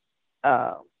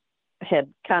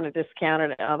 had kind of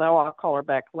discounted it, although I'll call her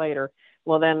back later.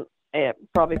 Well, then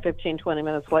probably 15, 20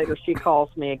 minutes later, she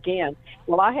calls me again.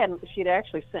 Well, she'd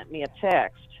actually sent me a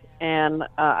text, and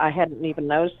I hadn't even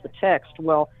noticed the text.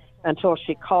 Well, until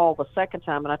she called the second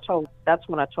time, and that's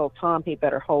when I told Tom he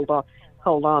better hold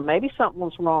on. Maybe something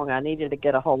was wrong. I needed to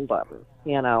get a hold of her,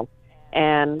 you know.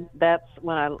 And that's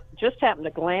when I just happened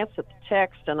to glance at the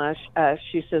text, and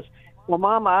she says, "Well,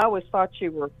 Mom, I always thought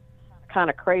you were kind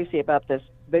of crazy about this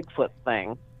Bigfoot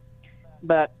thing,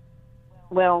 but,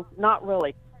 well, not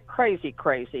really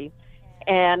crazy."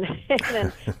 And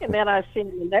then I see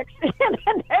in the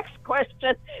next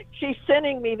question, she's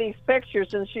sending me these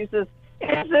pictures, and she says,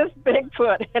 "Is this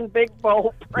Bigfoot in big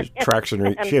bold print?" She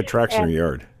had tracks in her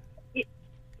yard.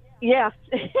 Yeah,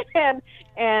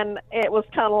 and it was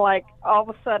kind of like all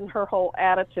of a sudden her whole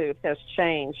attitude has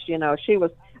changed. You know,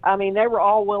 they were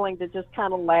all willing to just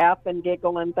kind of laugh and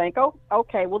giggle and think, "Oh,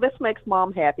 okay, well, this makes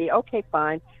Mom happy. Okay,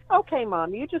 fine. Okay,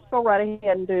 Mom, you just go right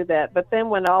ahead and do that." But then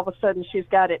when all of a sudden she's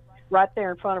got it right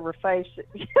there in front of her face,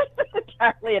 it's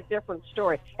entirely a different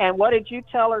story. And what did you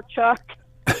tell her, Chuck?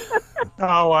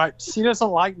 She doesn't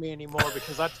like me anymore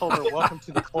because I told her, "Welcome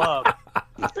to the club."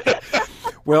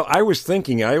 Well, I was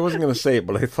thinking, I wasn't going to say it,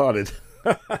 but I thought it.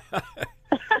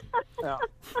 Yeah.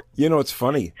 You know, it's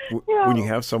funny. When you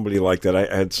have somebody like that, I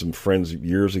had some friends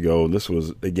years ago, and this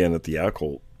was, again, at the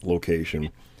alcohol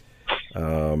location.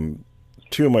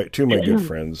 Two of my good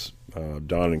friends,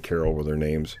 Don and Carol were their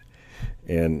names.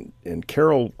 And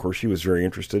Carol, of course, she was very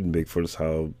interested in Bigfoot. Is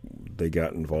how they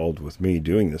got involved with me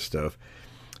doing this stuff.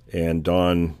 And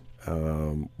Don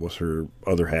was her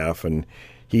other half, and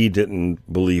he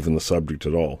didn't believe in the subject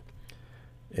at all.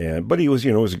 But he was,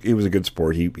 he was a good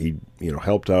sport. He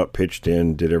helped out, pitched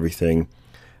in, did everything.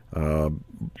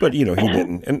 But he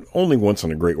didn't. And only once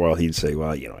in a great while he'd say,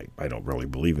 "Well, I don't really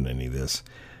believe in any of this,"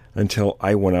 until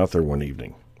I went out there one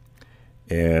evening.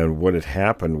 And what had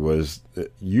happened was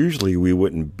that usually we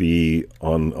wouldn't be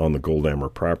on the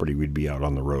Goldhammer property. We'd be out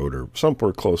on the road or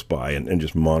somewhere close by and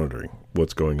just monitoring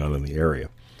what's going on in the area.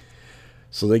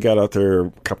 So they got out there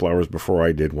a couple hours before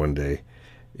I did one day.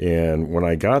 And when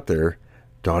I got there,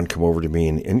 Don come over to me,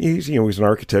 and he's an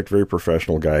architect, very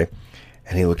professional guy.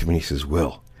 And he looked at me and he says,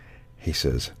 "Will," he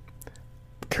says,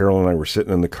 "Carol and I were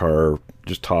sitting in the car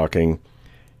just talking.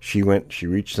 She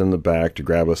reached in the back to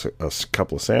grab us a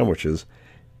couple of sandwiches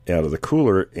out of the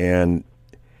cooler, and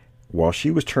while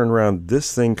she was turned around,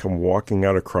 this thing come walking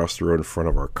out across the road in front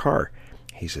of our car."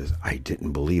 He says, "I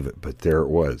didn't believe it, but there it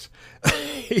was."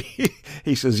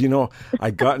 He says,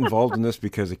 "I got involved in this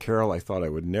because of Carol. I thought I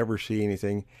would never see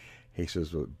anything." He says,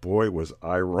 "But boy, was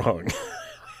I wrong."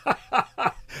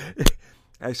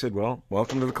 I said, "Well,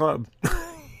 welcome to the club."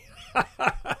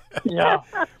 Yeah,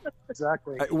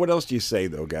 exactly. What else do you say,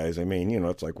 though, guys? I mean,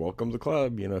 it's like, welcome to the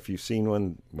club. If you've seen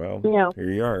one, well,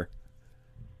 Here you are.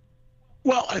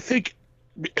 Well, I think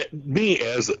me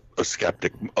as a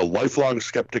skeptic, a lifelong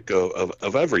skeptic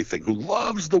of everything, who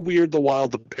loves the weird, the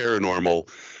wild, the paranormal,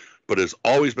 but has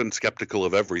always been skeptical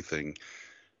of everything,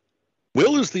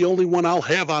 Will is the only one I'll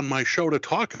have on my show to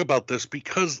talk about this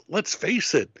because, let's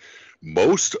face it,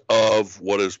 most of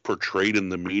what is portrayed in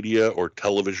the media or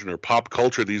television or pop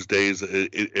culture these days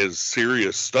as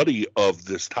serious study of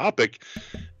this topic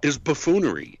is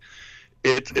buffoonery.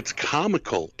 It's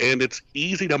comical, and it's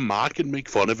easy to mock and make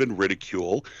fun of and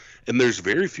ridicule. And there's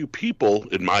very few people,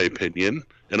 in my opinion,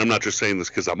 and I'm not just saying this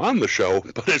because I'm on the show,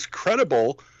 but as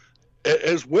credible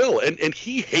as Will. And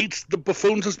he hates the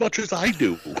buffoons as much as I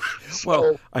do.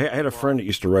 Well, I had a friend that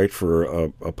used to write for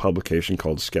a publication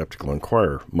called Skeptical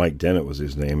Inquirer. Mike Dennett was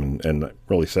his name, and I'm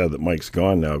really sad that Mike's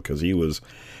gone now because he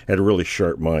had a really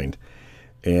sharp mind.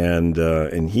 And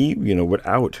he, would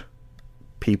out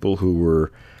people who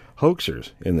were hoaxers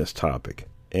in this topic,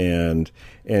 and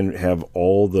have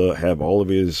all of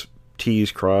his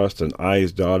T's crossed and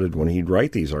I's dotted when he'd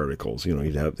write these articles.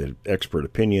 He'd have the expert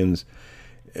opinions,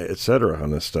 etc.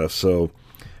 on this stuff. So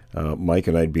Mike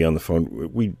and I'd be on the phone.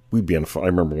 We'd be on the phone. I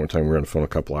remember one time we were on the phone a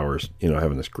couple hours,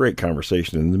 having this great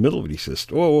conversation. In the middle of it, he says,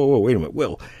 "Whoa, wait a minute,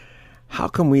 Will, how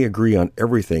come we agree on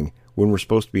everything when we're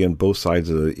supposed to be on both sides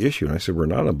of the issue?" And I said, "We're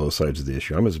not on both sides of the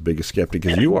issue. I'm as big a skeptic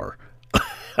as you are."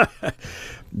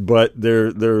 But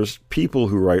there's people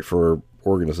who write for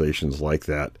organizations like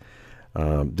that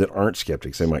that aren't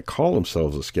skeptics. They might call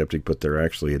themselves a skeptic, but they're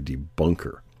actually a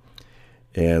debunker.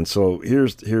 And so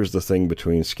here's the thing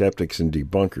between skeptics and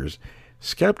debunkers.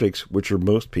 Skeptics, which are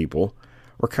most people,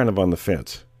 are kind of on the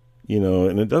fence,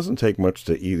 and it doesn't take much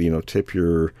to either, tip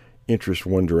your interest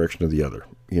one direction or the other.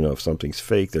 If something's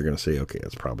fake, they're going to say, okay,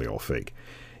 that's probably all fake.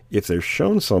 If they're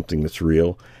shown something that's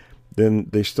real, then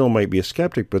they still might be a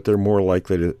skeptic, but they're more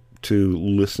likely to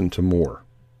listen to more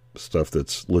stuff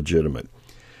that's legitimate.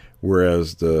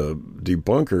 Whereas the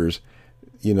debunkers,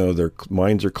 their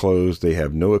minds are closed. They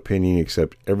have no opinion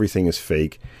except everything is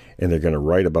fake, and they're going to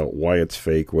write about why it's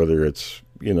fake, whether it's,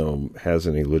 has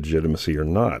any legitimacy or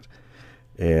not.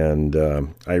 And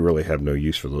I really have no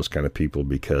use for those kind of people,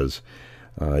 because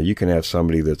you can have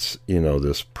somebody that's,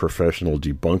 this professional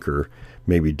debunker,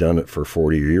 maybe done it for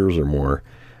 40 years or more,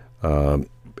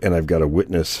 and I've got a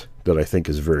witness that I think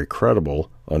is very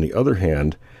credible, on the other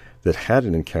hand, that had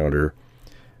an encounter,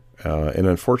 and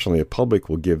unfortunately the public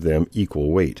will give them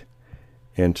equal weight.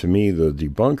 And to me, the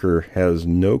debunker has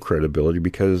no credibility,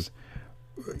 because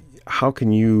how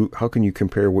can you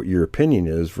compare what your opinion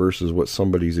is versus what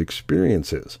somebody's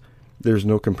experience is? There's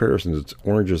no comparison. It's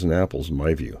oranges and apples, in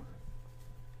my view.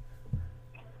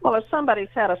 Well, if somebody's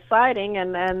had a sighting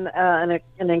and an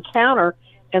encounter,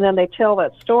 and then they tell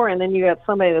that story, and then you got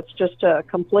somebody that's just a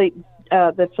complete,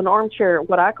 that's an armchair,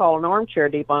 what I call an armchair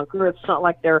debunker. It's not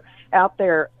like they're out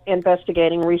there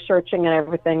investigating, researching, and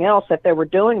everything else. If they were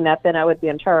doing that, then it would be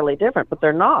entirely different, but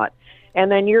they're not. And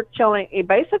then you're telling,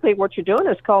 basically what you're doing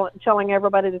is telling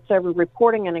everybody that's ever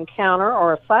reporting an encounter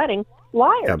or a sighting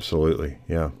liars. Absolutely,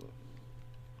 yeah.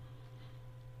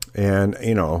 And,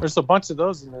 there's a bunch of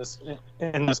those in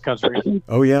this country.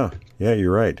 Oh, yeah. Yeah,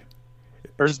 you're right.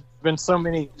 There's been so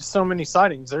many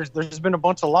sightings. There's been a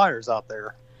bunch of liars out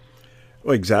there.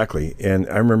 Well, exactly. And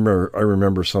I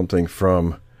remember something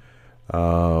from,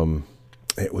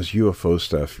 it was UFO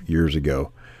stuff years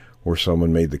ago, where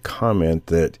someone made the comment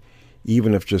that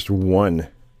even if just one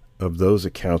of those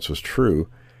accounts was true,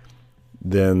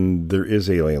 then there is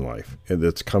alien life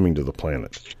that's coming to the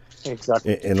planet.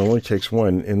 Exactly. And it only takes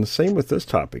one. And the same with this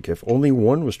topic. If only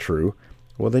one was true,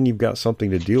 well, then you've got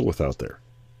something to deal with out there.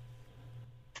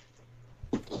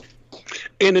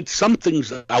 And it's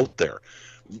something's out there.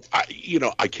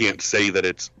 I can't say that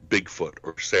it's Bigfoot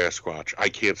or Sasquatch. I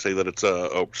can't say that it's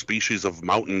a species of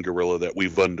mountain gorilla that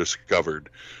we've undiscovered,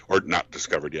 or not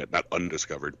discovered yet, not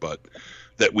undiscovered, but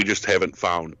that we just haven't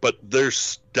found. But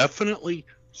there's definitely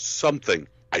something.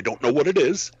 I don't know what it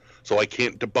is, so I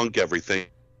can't debunk everything.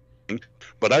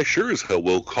 But I sure as hell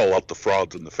will call out the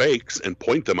frauds and the fakes and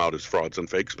point them out as frauds and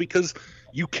fakes, because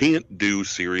you can't do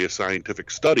serious scientific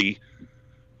study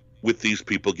with these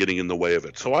people getting in the way of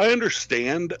it. So I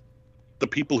understand the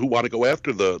people who want to go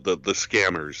after the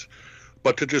scammers,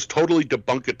 but to just totally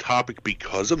debunk a topic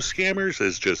because of scammers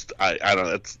is just, I don't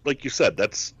know, it's like you said,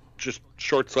 that's just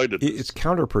short-sighted. It's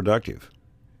counterproductive.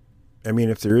 I mean,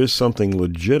 if there is something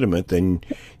legitimate, then,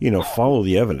 follow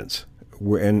the evidence.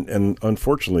 And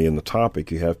unfortunately, in the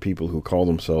topic, you have people who call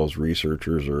themselves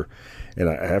researchers, and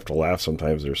I have to laugh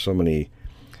sometimes. There's so many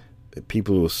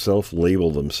people who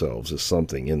self-label themselves as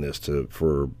something in this to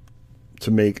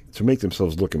make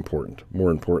themselves look important,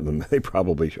 more important than they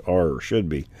probably are or should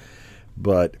be.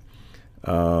 But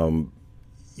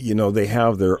they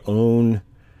have their own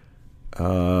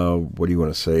what do you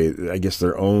want to say? I guess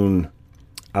their own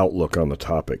outlook on the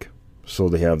topic. So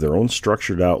they have their own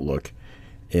structured outlook,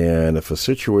 and if a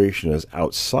situation is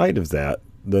outside of that,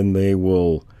 then they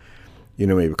will,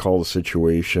 maybe call the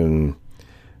situation.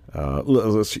 I'll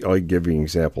give you an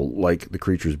example, like the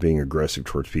creatures being aggressive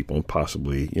towards people and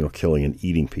possibly, killing and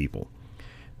eating people.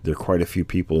 There are quite a few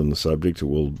people in the subject who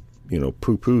will,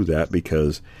 poo-poo that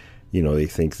because, they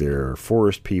think they're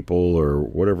forest people or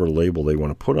whatever label they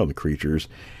want to put on the creatures,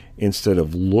 instead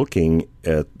of looking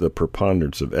at the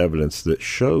preponderance of evidence that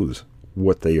shows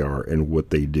what they are and what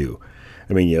they do.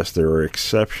 I mean, yes, there are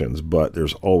exceptions, but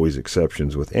there's always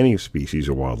exceptions with any species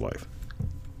of wildlife.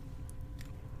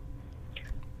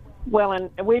 Well, and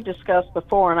we discussed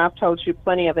before, and I've told you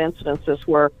plenty of incidences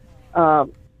where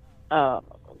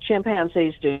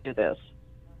chimpanzees do this.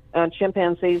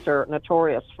 Chimpanzees are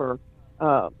notorious for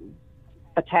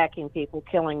attacking people,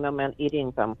 killing them, and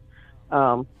eating them.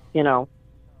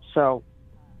 So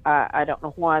I don't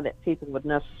know why that people would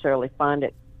necessarily find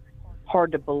it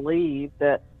hard to believe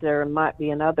that there might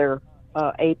be another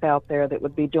ape out there that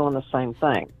would be doing the same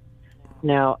thing.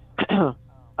 Now,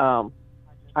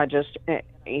 I just,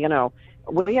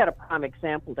 we had a prime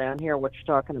example down here, what you're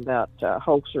talking about,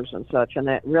 hoaxers and such, and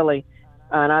that really,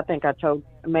 and I think I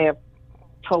may have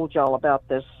told y'all about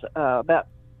this, about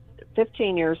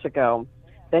 15 years ago,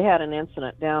 they had an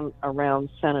incident down around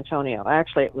San Antonio.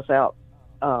 Actually, it was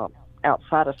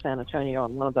outside of San Antonio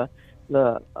in one of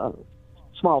the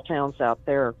small towns out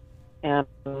there, and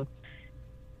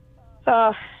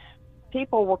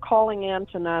people were calling in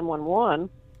to 911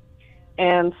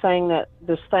 and saying that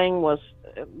this thing was,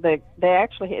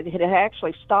 it had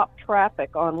actually stopped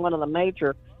traffic on one of the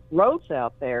major roads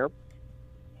out there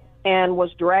and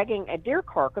was dragging a deer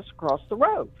carcass across the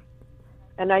road.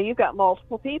 And now you've got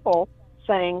multiple people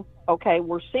saying, okay,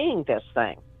 we're seeing this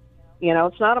thing. You know,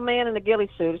 it's not a man in a ghillie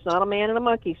suit. It's not a man in a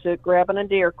monkey suit grabbing a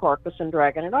deer carcass and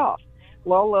dragging it off.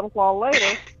 Well, a little while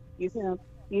later,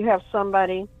 you have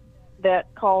somebody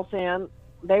that calls in.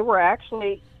 They were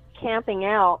actually camping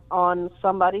out on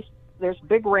somebody's. There's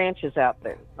big ranches out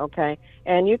there, okay?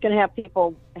 And you can have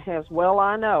people, as well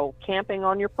I know, camping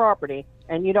on your property,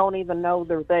 and you don't even know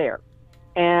they're there.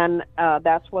 And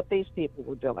that's what these people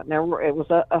were doing. Now, it was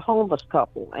a homeless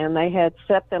couple, and they had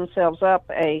set themselves up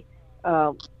a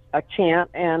tent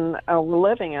and were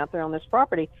living out there on this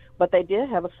property, but they did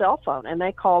have a cell phone, and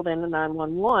they called in to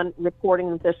 911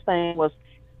 reporting that this thing was,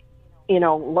 you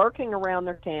know, lurking around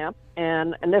their camp,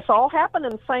 and this all happened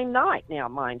in the same night now,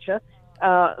 mind you.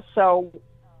 So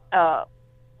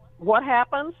what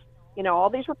happens? You know, all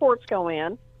these reports go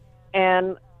in,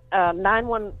 and the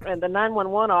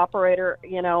 911 operator,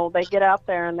 you know, they get out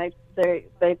there and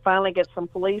they finally get some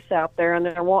police out there, and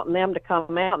they're wanting them to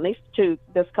come out. And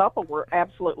this couple were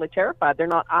absolutely terrified. We're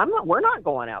not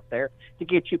going out there to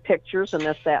get you pictures and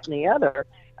this, that, and the other.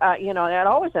 You know, that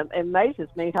always amazes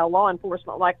me how law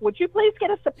enforcement, like, would you please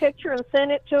get us a picture and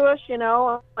send it to us, you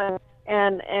know,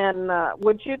 and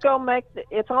would you go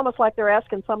it's almost like they're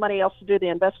asking somebody else to do the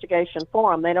investigation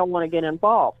for them. They don't want to get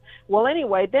involved. Well,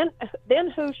 anyway, then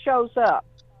who shows up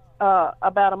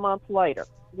about a month later?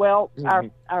 Well,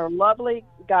 our lovely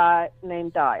guy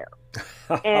named Dyer.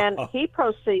 And he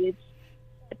proceeds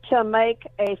to make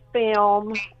a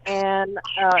film and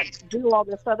do all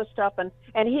this other stuff, and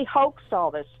he hoaxed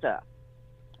all this stuff.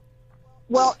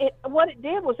 Well, what it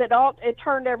did was it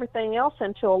turned everything else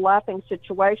into a laughing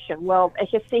situation. Well,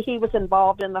 you see, he was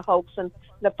involved in the hoax in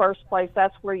the first place.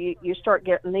 That's where you start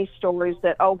getting these stories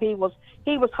that, oh, he was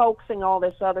hoaxing all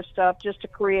this other stuff just to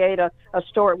create a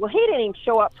story. Well, he didn't even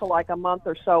show up till like a month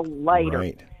or so later.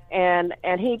 Right. And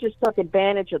he just took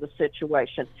advantage of the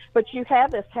situation. But you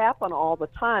have this happen all the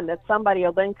time, that somebody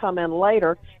will then come in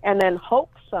later and then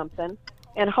hoax something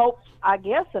and hopes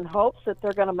that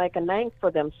they're going to make a name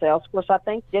for themselves. Of course, I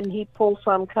think, didn't he pull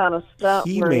some kind of stuff?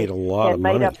 He made a lot of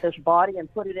money. Made up this body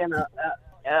and put it in a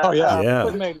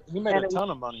He made a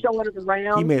ton of money. Showing it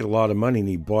around. He made a lot of money, and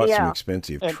he bought some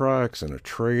expensive trucks and a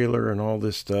trailer and all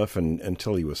this stuff, and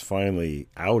until he was finally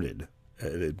outed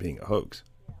at it being a hoax.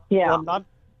 Yeah. Well,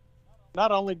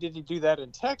 not only did he do that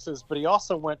in Texas, but he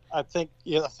also went.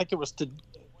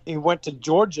 He went to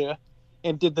Georgia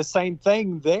and did the same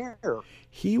thing there.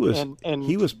 He was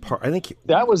part. I think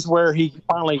that was where he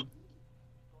finally.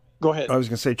 Go ahead. I was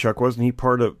going to say, Chuck, wasn't he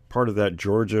part of that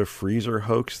Georgia freezer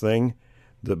hoax thing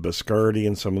that Biscardi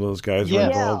and some of those guys were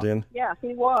involved in? Yeah,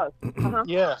 he was. Uh-huh.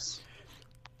 Yes.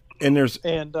 And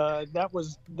that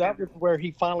was where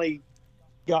he finally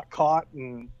got caught,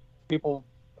 and people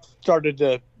started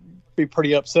to be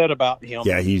pretty upset about him.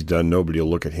 Yeah, he's done. Nobody will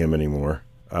look at him anymore.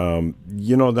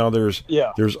 Now there's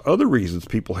other reasons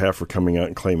people have for coming out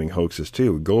and claiming hoaxes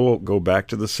too. Go back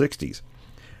to the 60s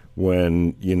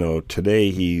when,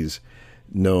 today he's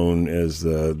known as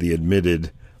the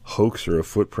admitted hoaxer of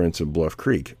footprints in Bluff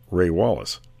Creek, Ray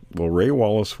Wallace. Well, Ray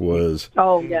Wallace was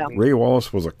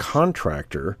a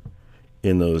contractor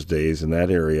in those days in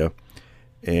that area,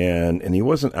 and he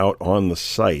wasn't out on the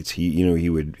sites. He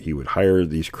would hire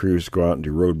these crews to go out and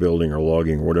do road building or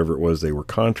logging or whatever it was they were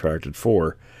contracted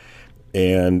for.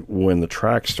 And when the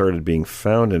tracks started being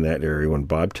found in that area, when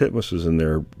Bob Titmus was in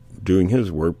there doing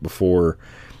his work before,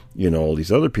 all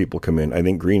these other people come in, I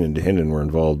think Green and DeHinden were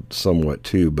involved somewhat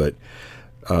too. But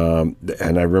and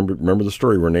I remember the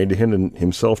story. Rene DeHinden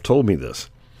himself told me this.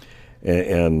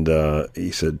 And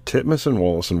he said Titmus and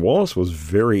Wallace was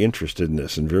very interested in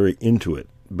this and very into it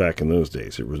back in those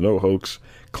days. There was no hoax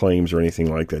claims or anything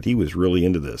like that. He was really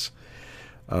into this.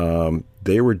 Titmus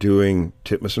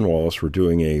and Wallace were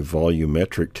doing a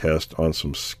volumetric test on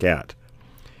some scat,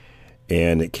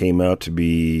 and it came out to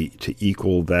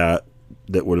equal that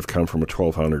would have come from a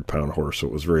 1,200-pound horse. So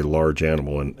it was a very large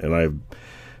animal, and I've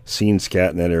seen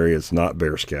scat in that area. It's not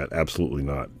bear scat, absolutely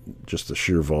not. Just the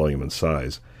sheer volume and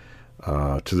size.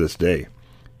 To this day.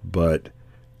 But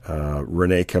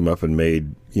Rene come up and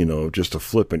made, just a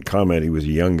flippant comment. He was a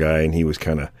young guy, and he was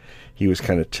kind of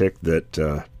ticked that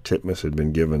Titmus had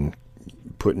been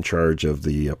put in charge of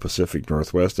the Pacific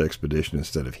Northwest expedition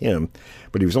instead of him.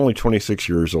 But he was only 26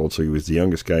 years old, so he was the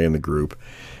youngest guy in the group.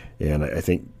 And I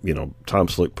think, Tom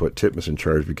Slick put Titmus in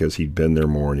charge because he'd been there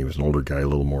more, and he was an older guy, a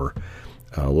little more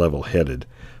level-headed.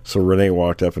 So Rene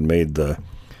walked up and made the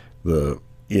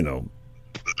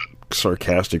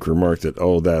sarcastic remark that,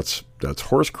 that's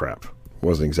horse crap.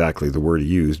 Wasn't exactly the word he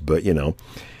used, but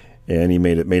and he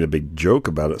made a big joke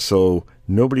about it. So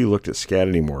nobody looked at scat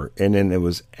anymore. And then it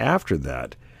was after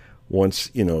that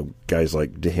once, guys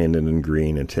like DeHenden and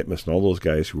Green and Titmus and all those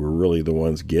guys who were really the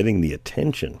ones getting the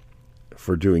attention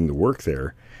for doing the work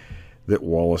there, that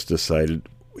Wallace decided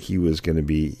he was going to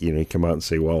be, he'd come out and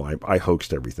say, well, I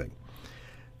hoaxed everything.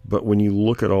 But when you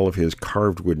look at all of his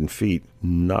carved wooden feet,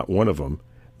 not one of them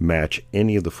match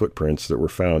any of the footprints that were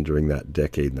found during that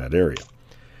decade in that area.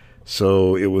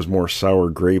 So it was more sour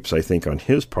grapes, I think, on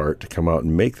his part to come out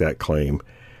and make that claim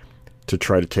to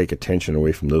try to take attention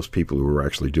away from those people who were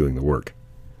actually doing the work.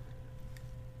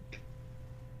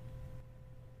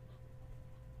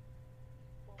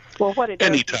 Well, what it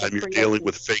anytime you're dealing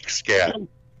with fake scat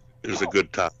is a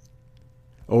good time.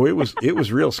 Oh, it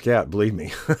was real scat, believe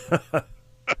me.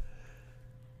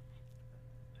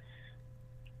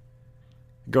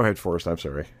 Go ahead, Forrest. I'm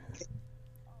sorry.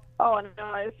 Oh, no,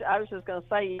 I was just going to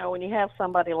say, when you have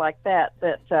somebody like that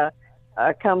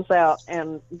comes out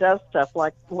and does stuff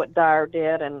like what Dyer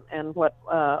did and what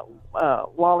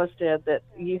Wallace did, that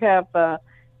you have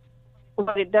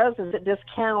what it does is it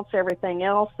discounts everything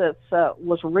else that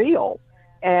was real,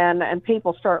 and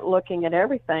people start looking at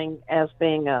everything as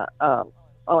being it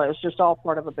was just all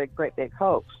part of a great big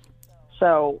hoax.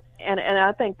 So, and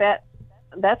I think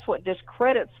that's what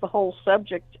discredits the whole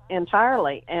subject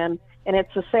entirely, and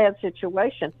it's a sad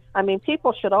situation. I mean,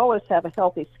 people should always have a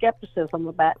healthy skepticism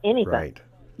about anything, right.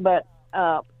 But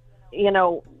a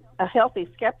healthy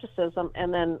skepticism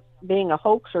and then being a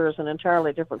hoaxer is an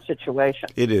entirely different situation.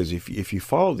 It is. If you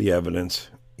follow the evidence,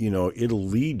 it'll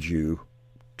lead you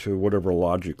to whatever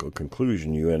logical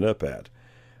conclusion you end up at.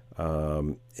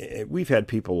 We've had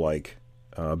people like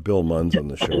Bill Munns on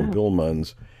the show. Bill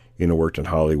Munns, worked in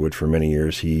Hollywood for many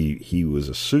years. He was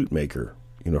a suit maker,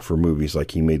 for movies.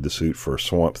 Like he made the suit for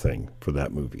Swamp Thing for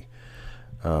that movie.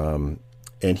 And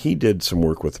he did some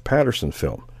work with the Patterson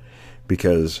film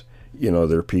because,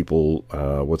 there are people,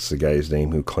 what's the guy's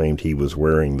name, who claimed he was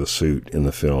wearing the suit in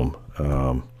the film.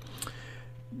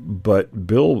 But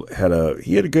Bill had a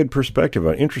good perspective,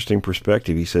 an interesting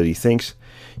perspective. He said he thinks,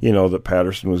 that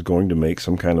Patterson was going to make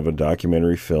some kind of a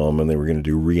documentary film and they were going to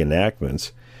do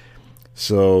reenactments.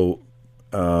 So,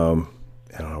 I don't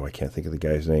know, I can't think of the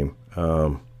guy's name,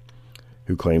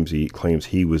 who claims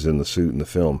he was in the suit in the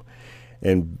film.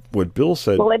 And what Bill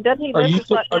said... Well, doesn't he... Are you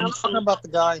talking about the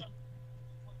guy...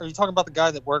 Are you talking about the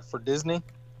guy that worked for Disney?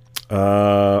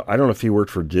 I don't know if he worked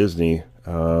for Disney.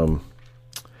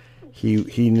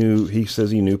 He says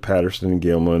he knew Patterson and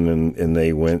Gilman, and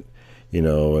they went,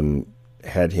 and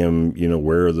had him,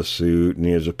 wear the suit, and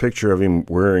there's a picture of him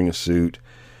wearing a suit.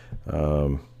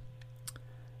 Well,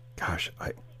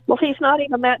 he's not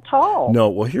even that tall. No,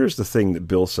 well, here's the thing that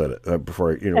Bill said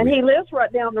before. And he lives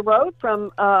right down the road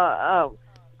from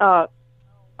Bob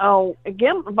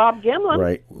Gimlin.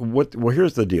 Right. Well,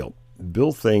 here's the deal.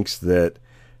 Bill thinks that,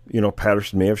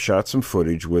 Patterson may have shot some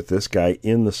footage with this guy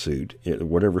in the suit,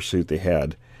 whatever suit they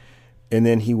had, and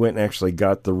then he went and actually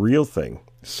got the real thing.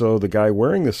 So the guy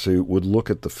wearing the suit would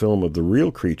look at the film of the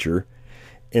real creature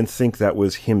and think that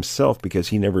was himself because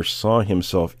he never saw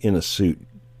himself in a suit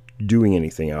doing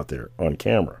anything out there on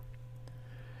camera.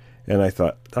 And I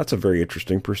thought, that's a very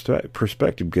interesting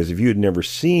perspective, because if you had never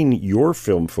seen your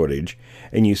film footage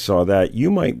and you saw that,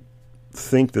 you might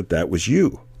think that was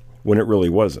you when it really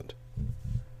wasn't.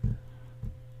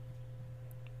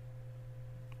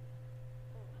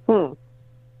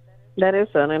 That is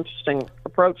an interesting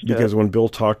approach to because it. When Bill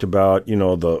talked about,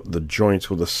 the joints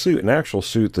with a suit, an actual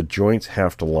suit, the joints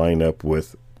have to line up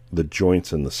with the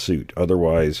joints in the suit.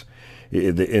 Otherwise,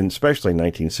 and especially in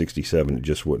 1967, it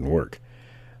just wouldn't work.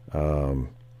 And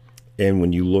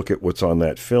when you look at what's on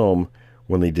that film,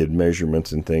 when they did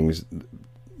measurements and things,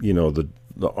 the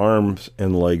arms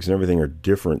and legs and everything are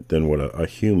different than what a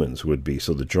human's would be.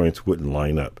 So the joints wouldn't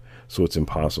line up. So it's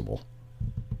impossible.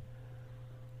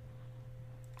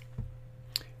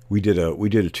 We did a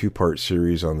 2-part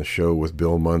series on the show with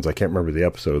Bill Munns. I can't remember the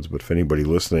episodes, but if anybody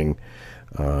listening,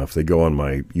 if they go on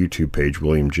my YouTube page,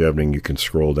 William Jevning, you can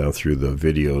scroll down through the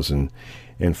videos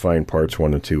and find parts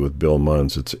 1 and 2 with Bill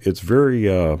Munns. It's very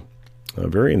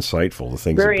very insightful, the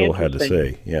things that Bill had to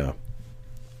say. Yeah,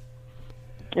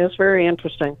 it's very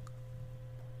interesting.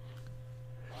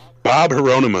 Bob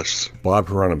Hieronymus,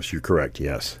 you're correct.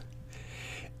 Yes.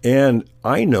 And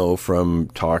I know from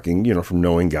talking, from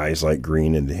knowing guys like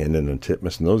Green and DeHenden and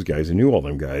Titmus and those guys, I knew all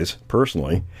them guys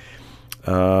personally.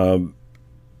 There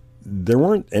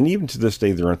weren't, and even to this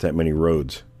day, there aren't that many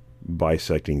roads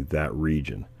bisecting that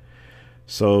region.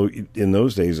 So in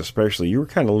those days, especially, you were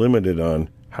kind of limited on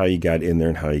how you got in there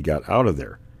and how you got out of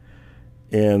there.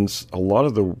 And a lot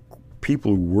of the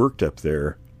people who worked up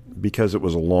there, because it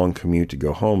was a long commute to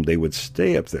go home, they would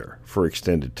stay up there for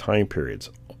extended time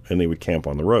periods. and they would camp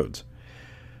on the roads.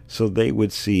 So they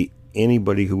would see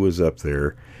anybody who was up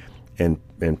there, and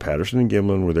Patterson and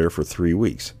Gimlin were there for 3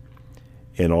 weeks.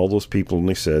 And all those people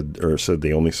only said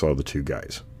they only saw the two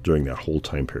guys during that whole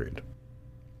time period.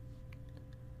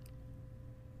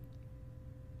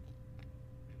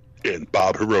 And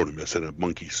Bob Hieronymus in a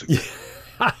monkey suit.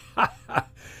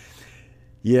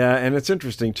 Yeah, and it's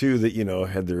interesting too that, you know,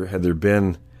 had there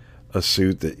been a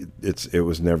suit that it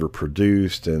was never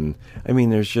produced, and I mean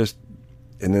there's just,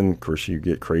 and then of course you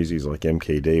get crazies like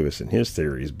M.K. Davis and his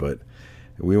theories, but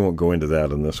we won't go into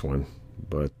that in this one.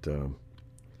 But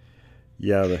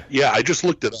yeah, I just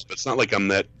looked it up. It's not like I'm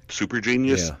that super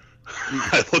genius. Yeah.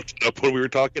 I looked it up when we were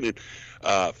talking,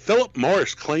 and Philip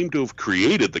Morris claimed to have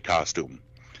created the costume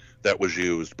that was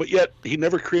used, but yet he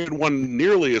never created one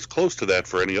nearly as close to that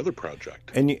for any other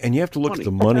project. And you have to look at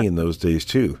the money in those days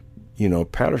too. You know,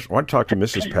 Patterson. I talked to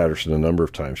Mrs. Patterson a number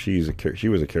of times. She was a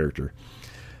character,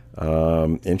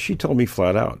 and she told me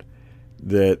flat out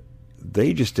that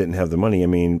they just didn't have the money. I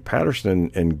mean,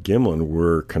 Patterson and Gimlin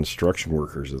were construction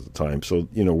workers at the time, so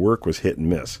you know, work was hit and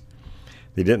miss.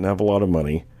 They didn't have a lot of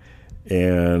money,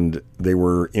 and they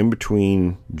were in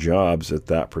between jobs at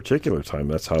that particular time.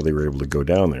 That's how they were able to go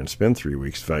down there and spend 3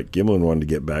 weeks. In fact, Gimlin wanted to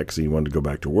get back because he wanted to go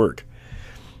back to work.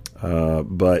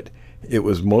 But it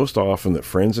was most often that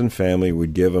friends and family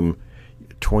would give them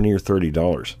 $20 or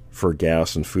 $30 for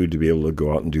gas and food to be able to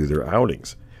go out and do their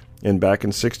outings. And back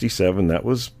in '67, that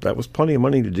was plenty of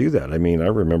money to do that. I mean, I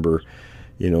remember,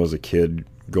 you know, as a kid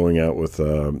going out with,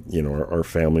 you know, our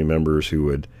family members who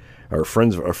would, a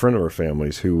friend of our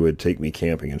family's who would take me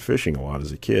camping and fishing a lot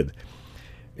as a kid.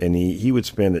 And he would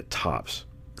spend it tops.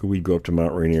 We'd go up to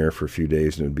Mount Rainier for a few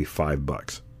days and it would be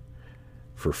 $5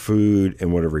 for food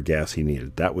and whatever gas he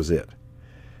needed. That was it.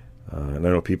 And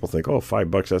I know people think, oh,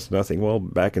 $5, that's nothing. Well,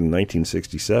 back in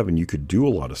 1967, you could do a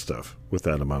lot of stuff with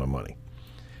that amount of money.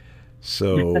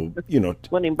 So, you know,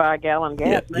 wouldn't buy a gallon of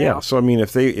gas now. Yeah. So, I mean,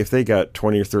 if they got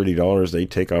 $20 or $30, they'd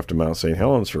take off to Mount St.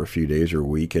 Helens for a few days or a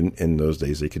week. And in those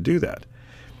days, they could do that.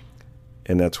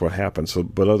 And that's what happened. So,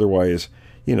 but otherwise,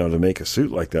 you know, to make a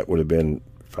suit like that would have been,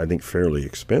 I think, fairly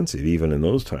expensive, even in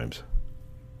those times.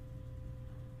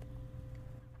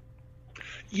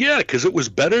 Yeah, because it was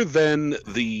better than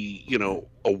the, you know,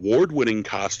 award-winning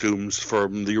costumes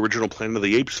from the original Planet of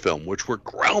the Apes film, which were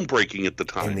groundbreaking at the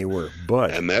time. And they were,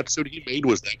 but and that suit he made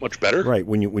was that much better. Right.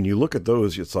 When you look at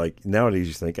those, it's like nowadays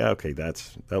you think, okay, that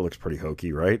looks pretty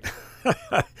hokey, right?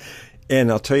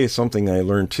 And I'll tell you something I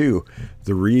learned too.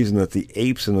 The reason that the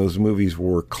apes in those movies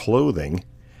wore clothing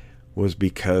was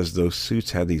because those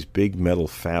suits had these big metal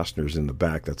fasteners in the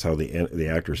back. That's how the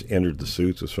actors entered the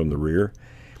suits, was from the rear.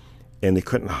 And they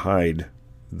couldn't hide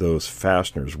those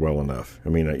fasteners well enough. I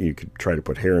mean, you could try to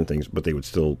put hair and things, but they would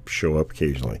still show up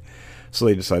occasionally. So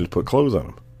they decided to put clothes on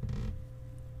them.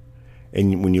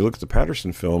 And when you look at the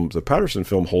Patterson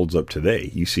film holds up today.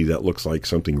 You see that looks like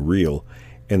something real,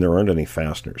 and there aren't any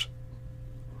fasteners.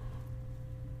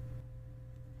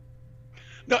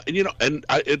 No, and you know,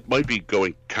 it might be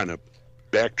going kind of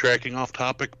backtracking off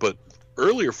topic, but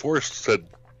earlier Forrest said,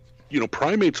 you know,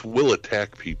 primates will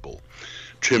attack people.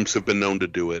 Chimps have been known to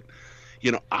do it.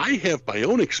 You know, I have my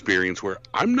own experience where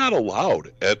I'm not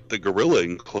allowed at the gorilla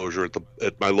enclosure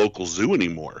at my local zoo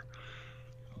anymore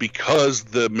because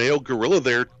the male gorilla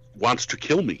there wants to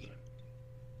kill me.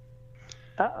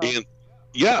 Uh-oh. And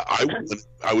yeah,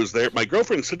 I was there. My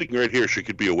girlfriend's sitting right here. She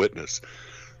could be a witness.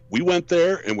 We went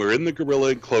there and we're in the gorilla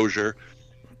enclosure,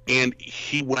 and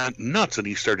he went nuts and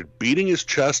he started beating his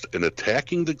chest and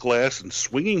attacking the glass and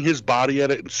swinging his body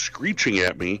at it and screeching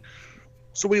at me.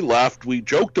 So we left. We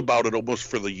joked about it almost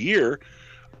for the year.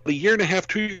 A year and a half,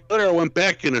 2 years later, I went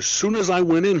back, and as soon as I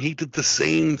went in, he did the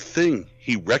same thing.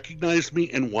 He recognized me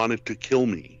and wanted to kill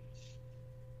me.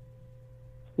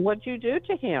 What'd you do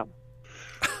to him?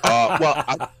 Well,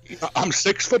 I'm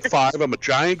 6'5". I'm a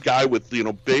giant guy with, you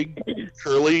know, big,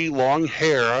 curly, long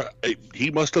hair. He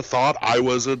must have thought I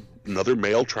was another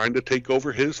male trying to take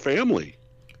over his family.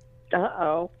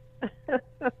 Uh-oh.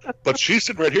 But she's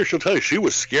sitting right here. She'll tell you she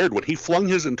was scared when he flung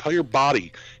his entire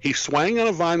body. He swung on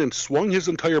a vine and swung his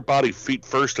entire body feet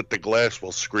first at the glass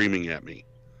while screaming at me.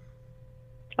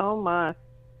 Oh, my.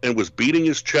 And was beating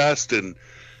his chest and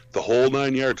the whole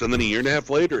 9 yards. And then a year and a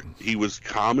half later, he was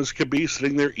calm as could be,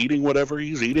 sitting there eating whatever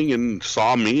he's eating, and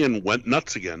saw me and went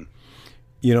nuts again.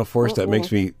 You know, Forrest, that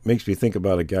makes me think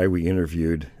about a guy we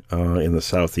interviewed in the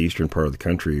southeastern part of the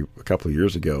country a couple of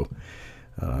years ago.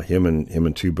 Him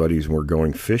and two buddies were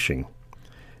going fishing,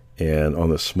 and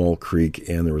on this small creek,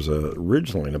 and there was a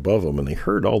ridgeline above them, and they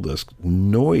heard all this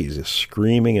noise, this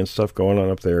screaming and stuff going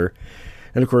on up there.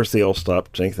 And of course, they all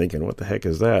stopped thinking, "What the heck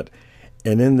is that?"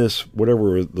 And then this,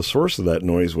 whatever the source of that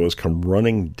noise was, come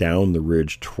running down the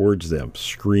ridge towards them,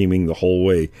 screaming the whole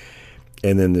way.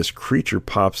 And then this creature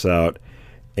pops out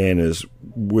and is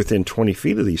within 20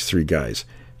 feet of these three guys,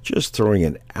 just throwing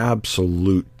an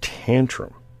absolute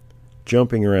tantrum,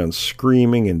 jumping around,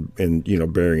 screaming,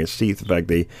 and baring its teeth. In fact,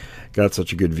 they got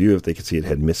such a good view if they could see it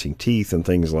had missing teeth and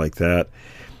things like that.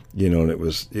 And it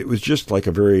was just like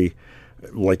a very,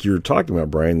 like you were talking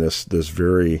about, Brian, this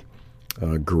very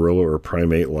gorilla or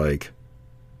primate-like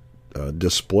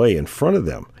display in front of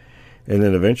them. And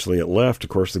then eventually it left. Of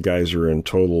course, the guys are in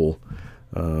total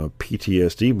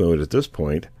PTSD mode at this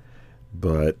point.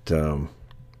 But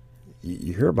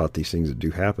you hear about these things that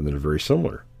do happen that are very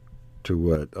similar to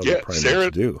what other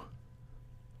primates do.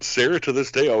 Sarah, to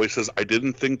this day, always says, I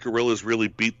didn't think gorillas really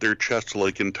beat their chests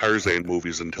like in Tarzan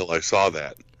movies until I saw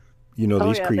that.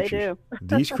 These creatures,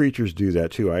 these creatures do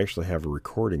that too. I actually have a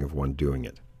recording of one doing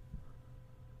it.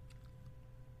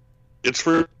 It's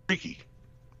freaky.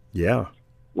 Yeah.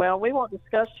 Well, we won't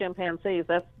discuss chimpanzees.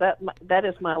 That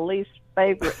is my least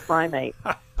favorite primate.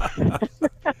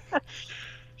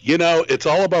 It's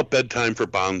all about bedtime for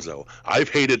Bonzo. I've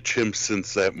hated chimps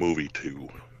since that movie too.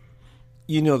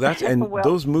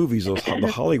 Those movies,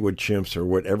 the Hollywood chimps are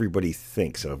what everybody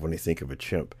thinks of when they think of a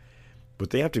chimp. But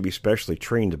they have to be specially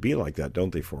trained to be like that,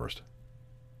 don't they, Forrest?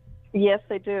 Yes,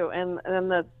 they do. And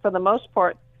for the most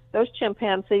part, those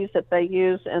chimpanzees that they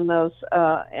use in those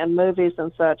in movies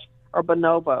and such are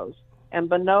bonobos. And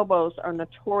bonobos are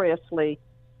notoriously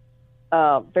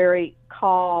very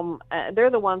calm.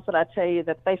 They're the ones that I tell you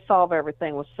that they solve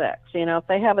everything with sex. If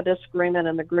they have a disagreement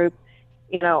in the group,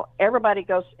 everybody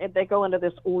they go into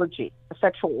this orgy, a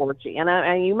sexual orgy.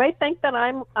 And you may think that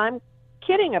I'm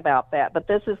kidding about that, but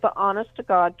this is the honest to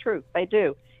God truth. They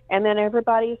do. And then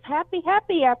everybody's happy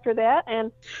after that,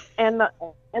 and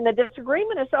the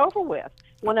disagreement is over with.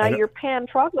 Well, now your pan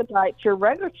troglodytes, your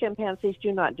regular chimpanzees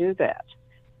do not do that.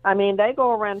 I mean, they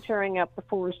go around tearing up the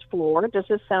forest floor. Does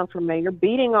this sound familiar?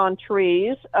 Beating on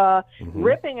trees,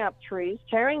 ripping up trees,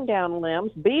 tearing down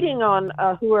limbs, beating on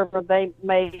whoever they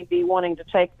may be wanting to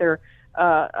take their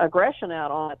aggression out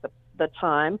on at the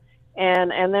time.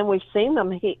 And then we've seen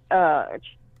them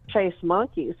chase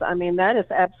monkeys. I mean, that is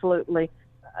absolutely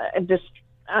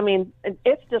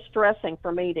it's distressing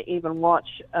for me to even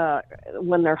watch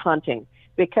when they're hunting,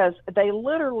 because they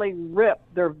literally rip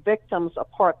their victims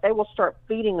apart. They will start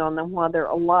feeding on them while they're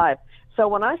alive. So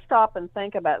when I stop and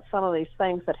think about some of these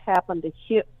things that happen to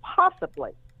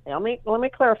possibly, let me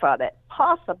clarify that,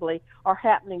 possibly are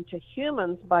happening to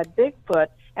humans by Bigfoot,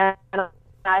 and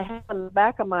I have in the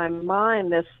back of my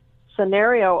mind this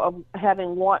scenario of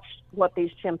having watched what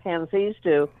these chimpanzees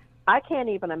do. I can't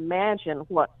even imagine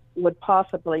what would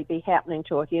possibly be happening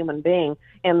to a human being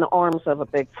in the arms of a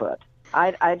Bigfoot.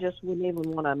 I just wouldn't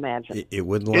even want to imagine. It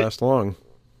wouldn't last long.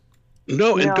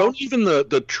 No, and don't even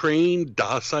the trained,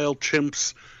 docile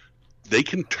chimps, they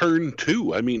can turn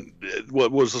too. I mean,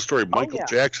 what was the story? Michael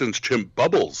Jackson's chimp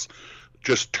Bubbles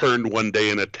just turned one day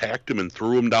and attacked him and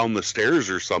threw him down the stairs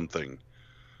or something.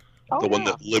 The one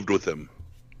that lived with him.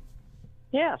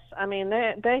 Yes, I mean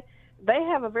they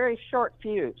have a very short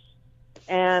fuse,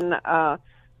 and like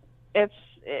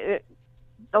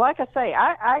I say,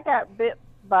 I got bit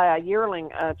by a yearling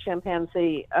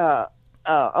chimpanzee.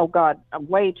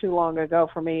 Way too long ago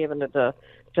for me even to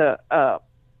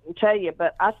tell you,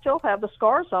 but I still have the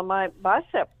scars on my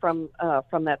bicep from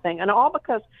that thing, and all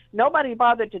because nobody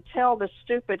bothered to tell the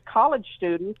stupid college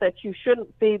student that you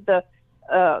shouldn't feed the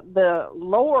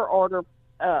lower order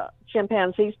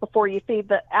chimpanzees before you feed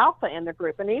the alpha in the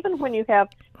group. And even when you have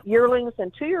yearlings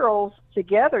and 2-year-olds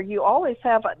together,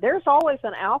 there's always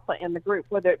an alpha in the group,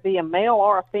 whether it be a male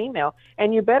or a female,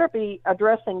 and you better be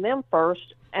addressing them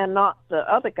first and not the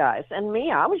other guys. And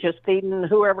me, I was just feeding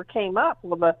whoever came up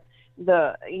with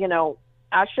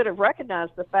I should have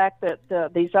recognized the fact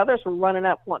that these others were running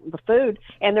up wanting the food,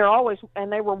 and they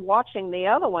were watching the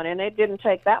other one, and it didn't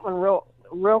take that one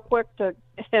real quick to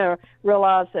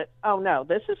realize that, oh no,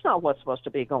 this is not what's supposed to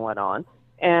be going on,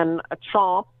 and a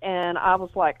chomp. And I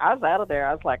was out of there.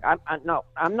 I was like,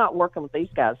 I'm not working with these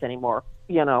guys anymore.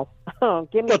 Give me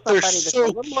somebody that's a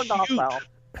little more docile.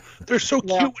 They're so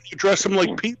cute when you dress them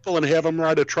like people and have them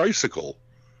ride a tricycle.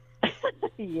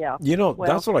 Yeah.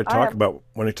 That's what I talk about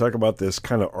when I talk about this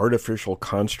kind of artificial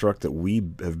construct that we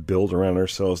have built around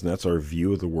ourselves, and that's our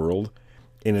view of the world.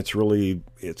 And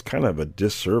it's kind of a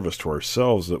disservice to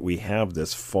ourselves that we have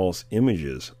this false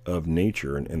images of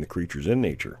nature and the creatures in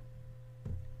nature.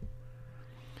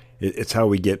 It's how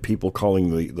we get people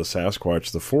calling the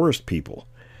Sasquatch the forest people.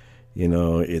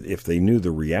 If they knew the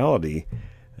reality,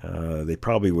 they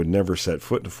probably would never set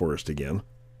foot in the forest again.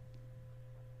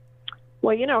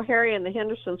 Well, Harry and the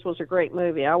Hendersons was a great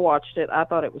movie. I watched it. I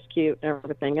thought it was cute and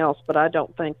everything else, but I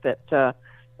don't think that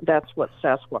that's what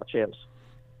Sasquatch is.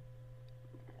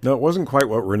 No, it wasn't quite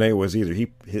what Renee was either.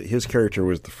 His character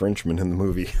was the Frenchman in the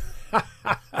movie.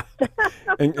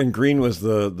 and Green was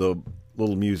the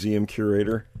little museum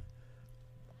curator.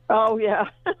 Oh, yeah.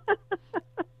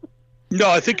 No,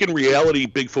 I think in reality,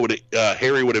 Bigfoot,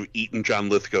 Harry would have eaten John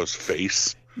Lithgow's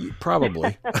face.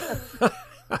 Probably.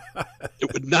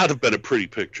 It would not have been a pretty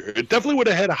picture. It definitely would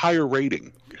have had a higher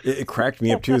rating. It cracked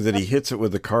me up, too, that he hits it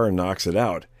with the car and knocks it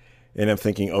out. And I'm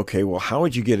thinking, okay, well, how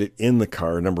would you get it in the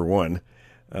car, number one?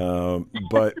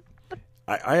 But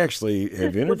I actually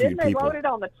have interviewed didn't they people. Load it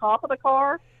on the top of the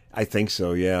car? I think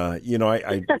so, yeah.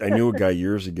 I knew a guy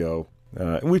years ago,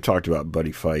 and we've talked about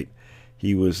Buddy Fight.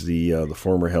 He was the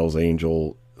former Hell's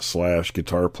Angel /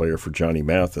 guitar player for Johnny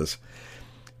Mathis.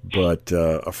 But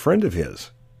a friend of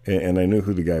his, and I knew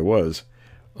who the guy was,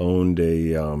 owned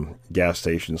a gas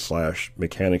station /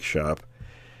 mechanic shop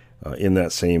in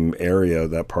that same area,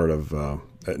 that part of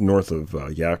north of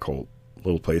Yakult, a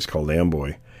little place called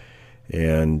Amboy.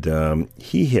 And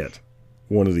he hit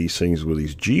one of these things with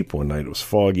his Jeep one night. It was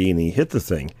foggy, and he hit the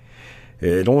thing.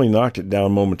 It only knocked it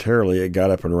down momentarily. It got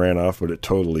up and ran off, but it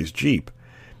totaled his Jeep.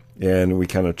 And we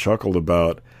kind of chuckled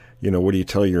about, what do you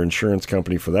tell your insurance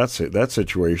company for that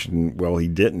situation? Well, he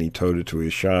didn't. He towed it to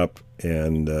his shop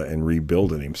and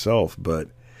rebuilt it himself. But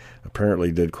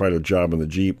apparently did quite a job on the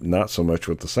Jeep, not so much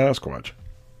with the Sasquatch.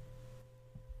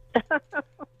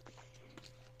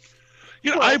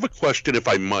 I have a question, if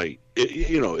I might.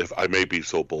 If I may be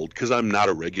so bold, because I'm not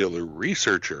a regular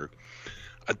researcher.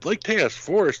 I'd like to ask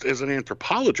Forrest, as an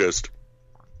anthropologist,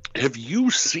 have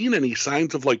you seen any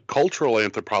signs of cultural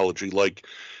anthropology, like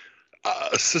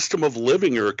a system of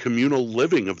living or a communal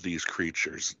living of these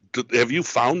creatures? Have you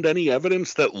found any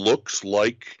evidence that looks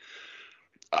like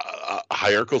a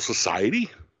hierarchical society?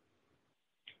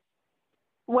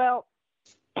 Well,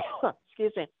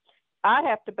 excuse me. I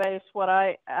have to base what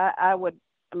I would,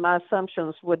 my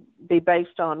assumptions would be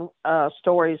based on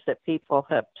stories that people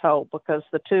have told, because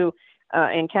the two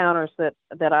encounters that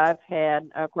I've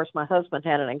had, of course, my husband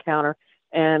had an encounter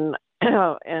in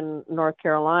North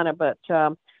Carolina, but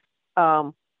I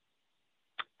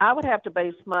would have to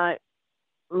base my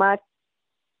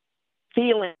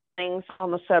feelings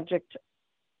on the subject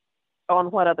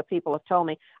on what other people have told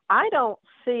me. I don't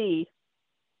see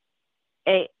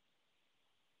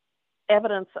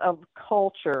evidence of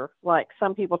culture, like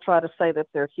some people try to say that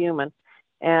they're human.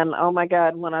 And oh my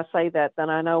God, when I say that, then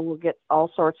I know we'll get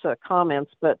all sorts of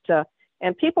comments. But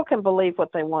and people can believe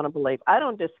what they want to believe. I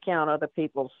don't discount other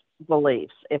people's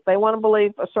beliefs. If they want to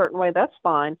believe a certain way, that's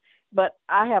fine. But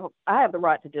I have the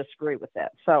right to disagree with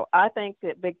that. So I think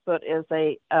that Bigfoot is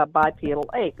a bipedal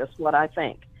ape. That's what I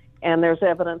think. And there's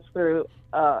evidence through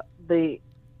the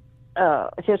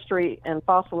history and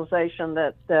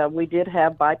fossilization that we did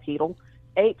have bipedal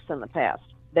apes in the past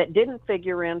that didn't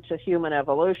figure into human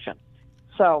evolution.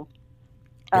 So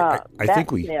I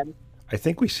think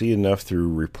we see enough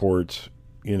through reports,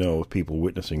 people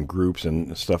witnessing groups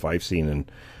and stuff I've seen in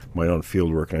my own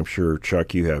field work, and I'm sure,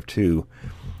 Chuck, you have too,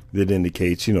 that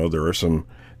indicates,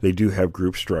 they do have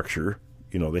group structure.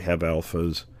 They have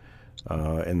alphas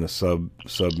and the sub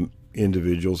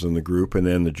individuals in the group, and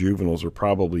then the juveniles are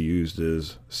probably used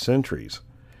as sentries.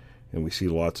 And we see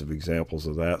lots of examples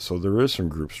of that. So there is some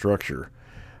group structure.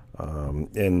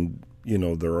 And,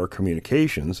 there are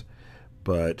communications,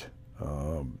 but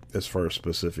as far as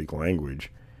specific language,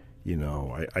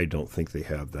 I don't think they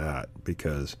have that,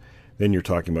 because then you're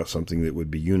talking about something that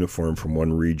would be uniform from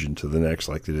one region to the next,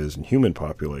 like it is in human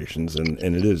populations, and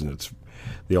it isn't.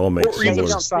 They all make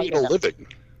similar living.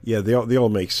 Yeah, they all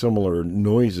make similar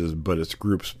noises, but it's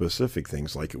group specific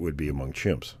things, like it would be among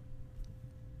chimps.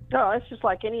 No, it's just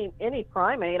like any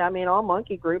primate. I mean, all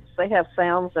monkey groups, they have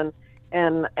sounds, and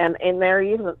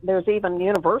there's even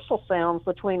universal sounds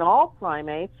between all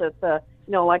primates. That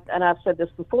and I've said this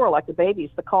before, like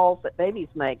the calls that babies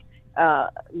make,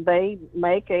 they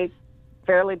make a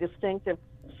fairly distinctive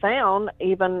sound,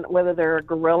 even whether they're a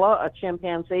gorilla, a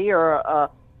chimpanzee, or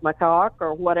a macaque,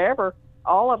 or whatever.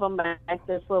 All of them make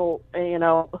this little,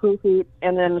 hoot hoot,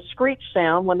 and then a screech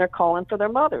sound when they're calling for their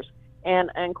mothers.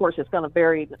 And of course, it's going to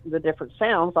vary the different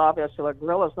sounds. Obviously, a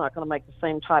gorilla is not going to make the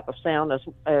same type of sound as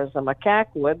a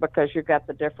macaque would, because you've got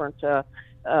the different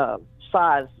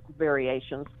size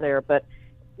variations there. But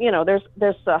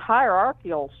there's a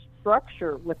hierarchical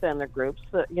structure within the groups.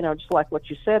 That, just like what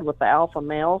you said with the alpha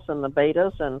males and the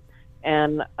betas,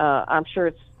 and I'm sure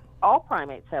it's all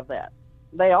primates have that.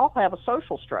 They all have a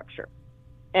social structure.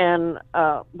 And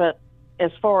but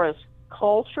as far as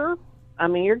culture, I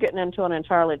mean, you're getting into an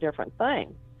entirely different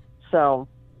thing. So,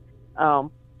 and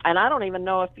I don't even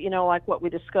know if, like what we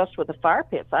discussed with the fire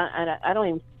pits, I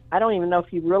don't even know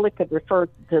if you really could refer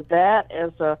to that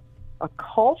as a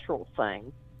cultural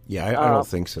thing. Yeah, I don't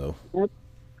think so.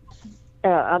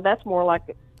 That's more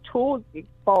like tool. It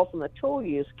falls in the tool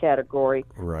use category.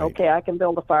 Right. Okay, I can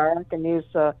build a fire. I can use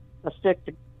a stick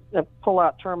to pull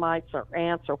out termites or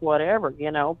ants or whatever,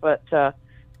 But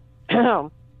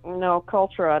no,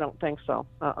 culture, I don't think so.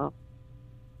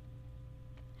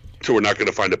 So we're not going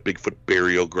to find a Bigfoot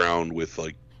burial ground with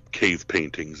like cave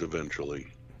paintings eventually.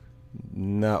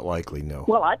 Not likely, no.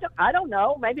 Well, I don't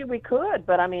know. Maybe we could,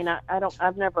 but I mean,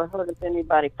 I've never heard of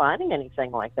anybody finding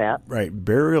anything like that. Right.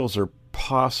 Burials are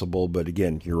possible, but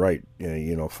again, you're right.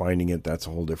 Finding it, that's a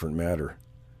whole different matter.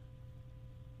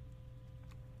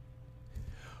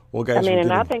 Well, guys,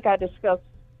 I think I discussed,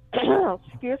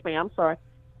 excuse me, I'm sorry.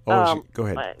 Go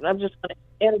ahead. I'm just going to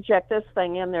interject this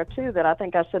thing in there, too, that I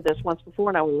think I said this once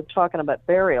before. Now, we were talking about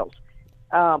burials.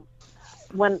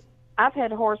 When I've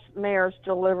had horse mares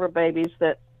deliver babies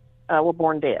that were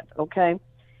born dead, okay?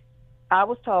 I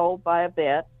was told by a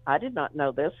vet, I did not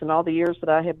know this, in all the years that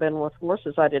I have been with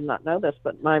horses, I did not know this,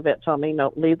 but my vet told me,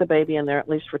 no, leave the baby in there at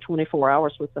least for 24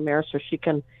 hours with the mare so she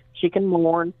can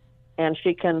mourn and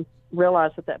she can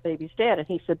realize that baby's dead. And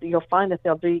he said, you'll find that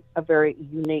they'll do a very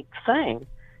unique thing.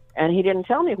 And he didn't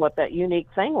tell me what that unique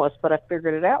thing was, but I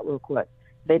figured it out real quick.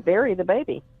 They bury the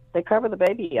baby. They cover the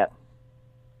baby up.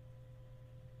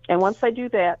 And once they do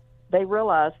that, they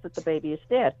realize that the baby is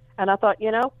dead. And I thought,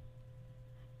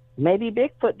 maybe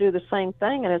Bigfoot do the same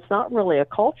thing, and it's not really a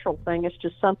cultural thing. It's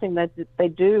just something that they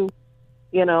do,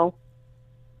 I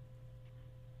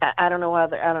don't know,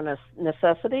 either out of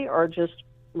necessity or just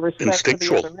respect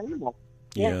for the other animal.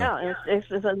 Yeah. It's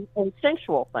an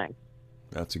instinctual thing.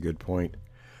 That's a good point.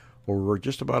 Well, we're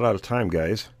just about out of time,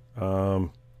 guys.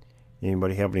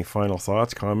 Anybody have any final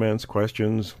thoughts, comments,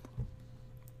 questions?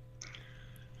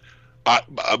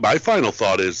 My final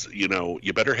thought is, you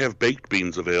better have baked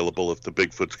beans available if the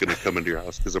Bigfoot's going to come into your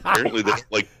house, because apparently they don't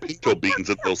like pinto beans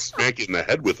and they'll smack you in the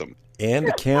head with them. And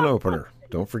a can opener.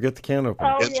 Don't forget the can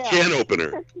opener. The can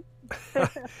opener.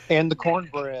 And the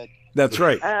cornbread. That's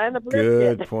right. And the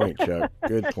Good point, Chuck.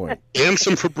 Good point. And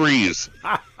some Febreze.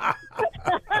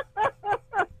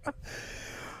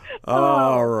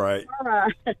 All right.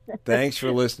 Thanks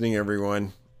for listening,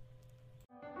 everyone.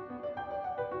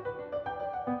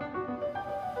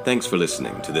 Thanks for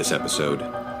listening to this episode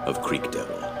of Creek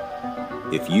Devil.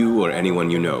 If you or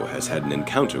anyone you know has had an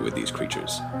encounter with these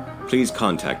creatures, please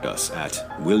contact us at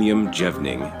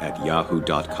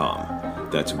williamjevning@yahoo.com.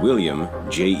 That's William,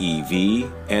 Jevning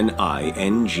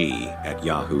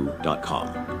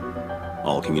 @yahoo.com.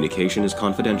 All communication is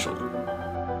confidential.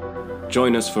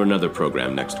 Join us for another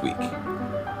program next week.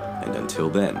 And until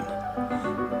then,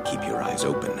 keep your eyes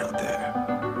open out there.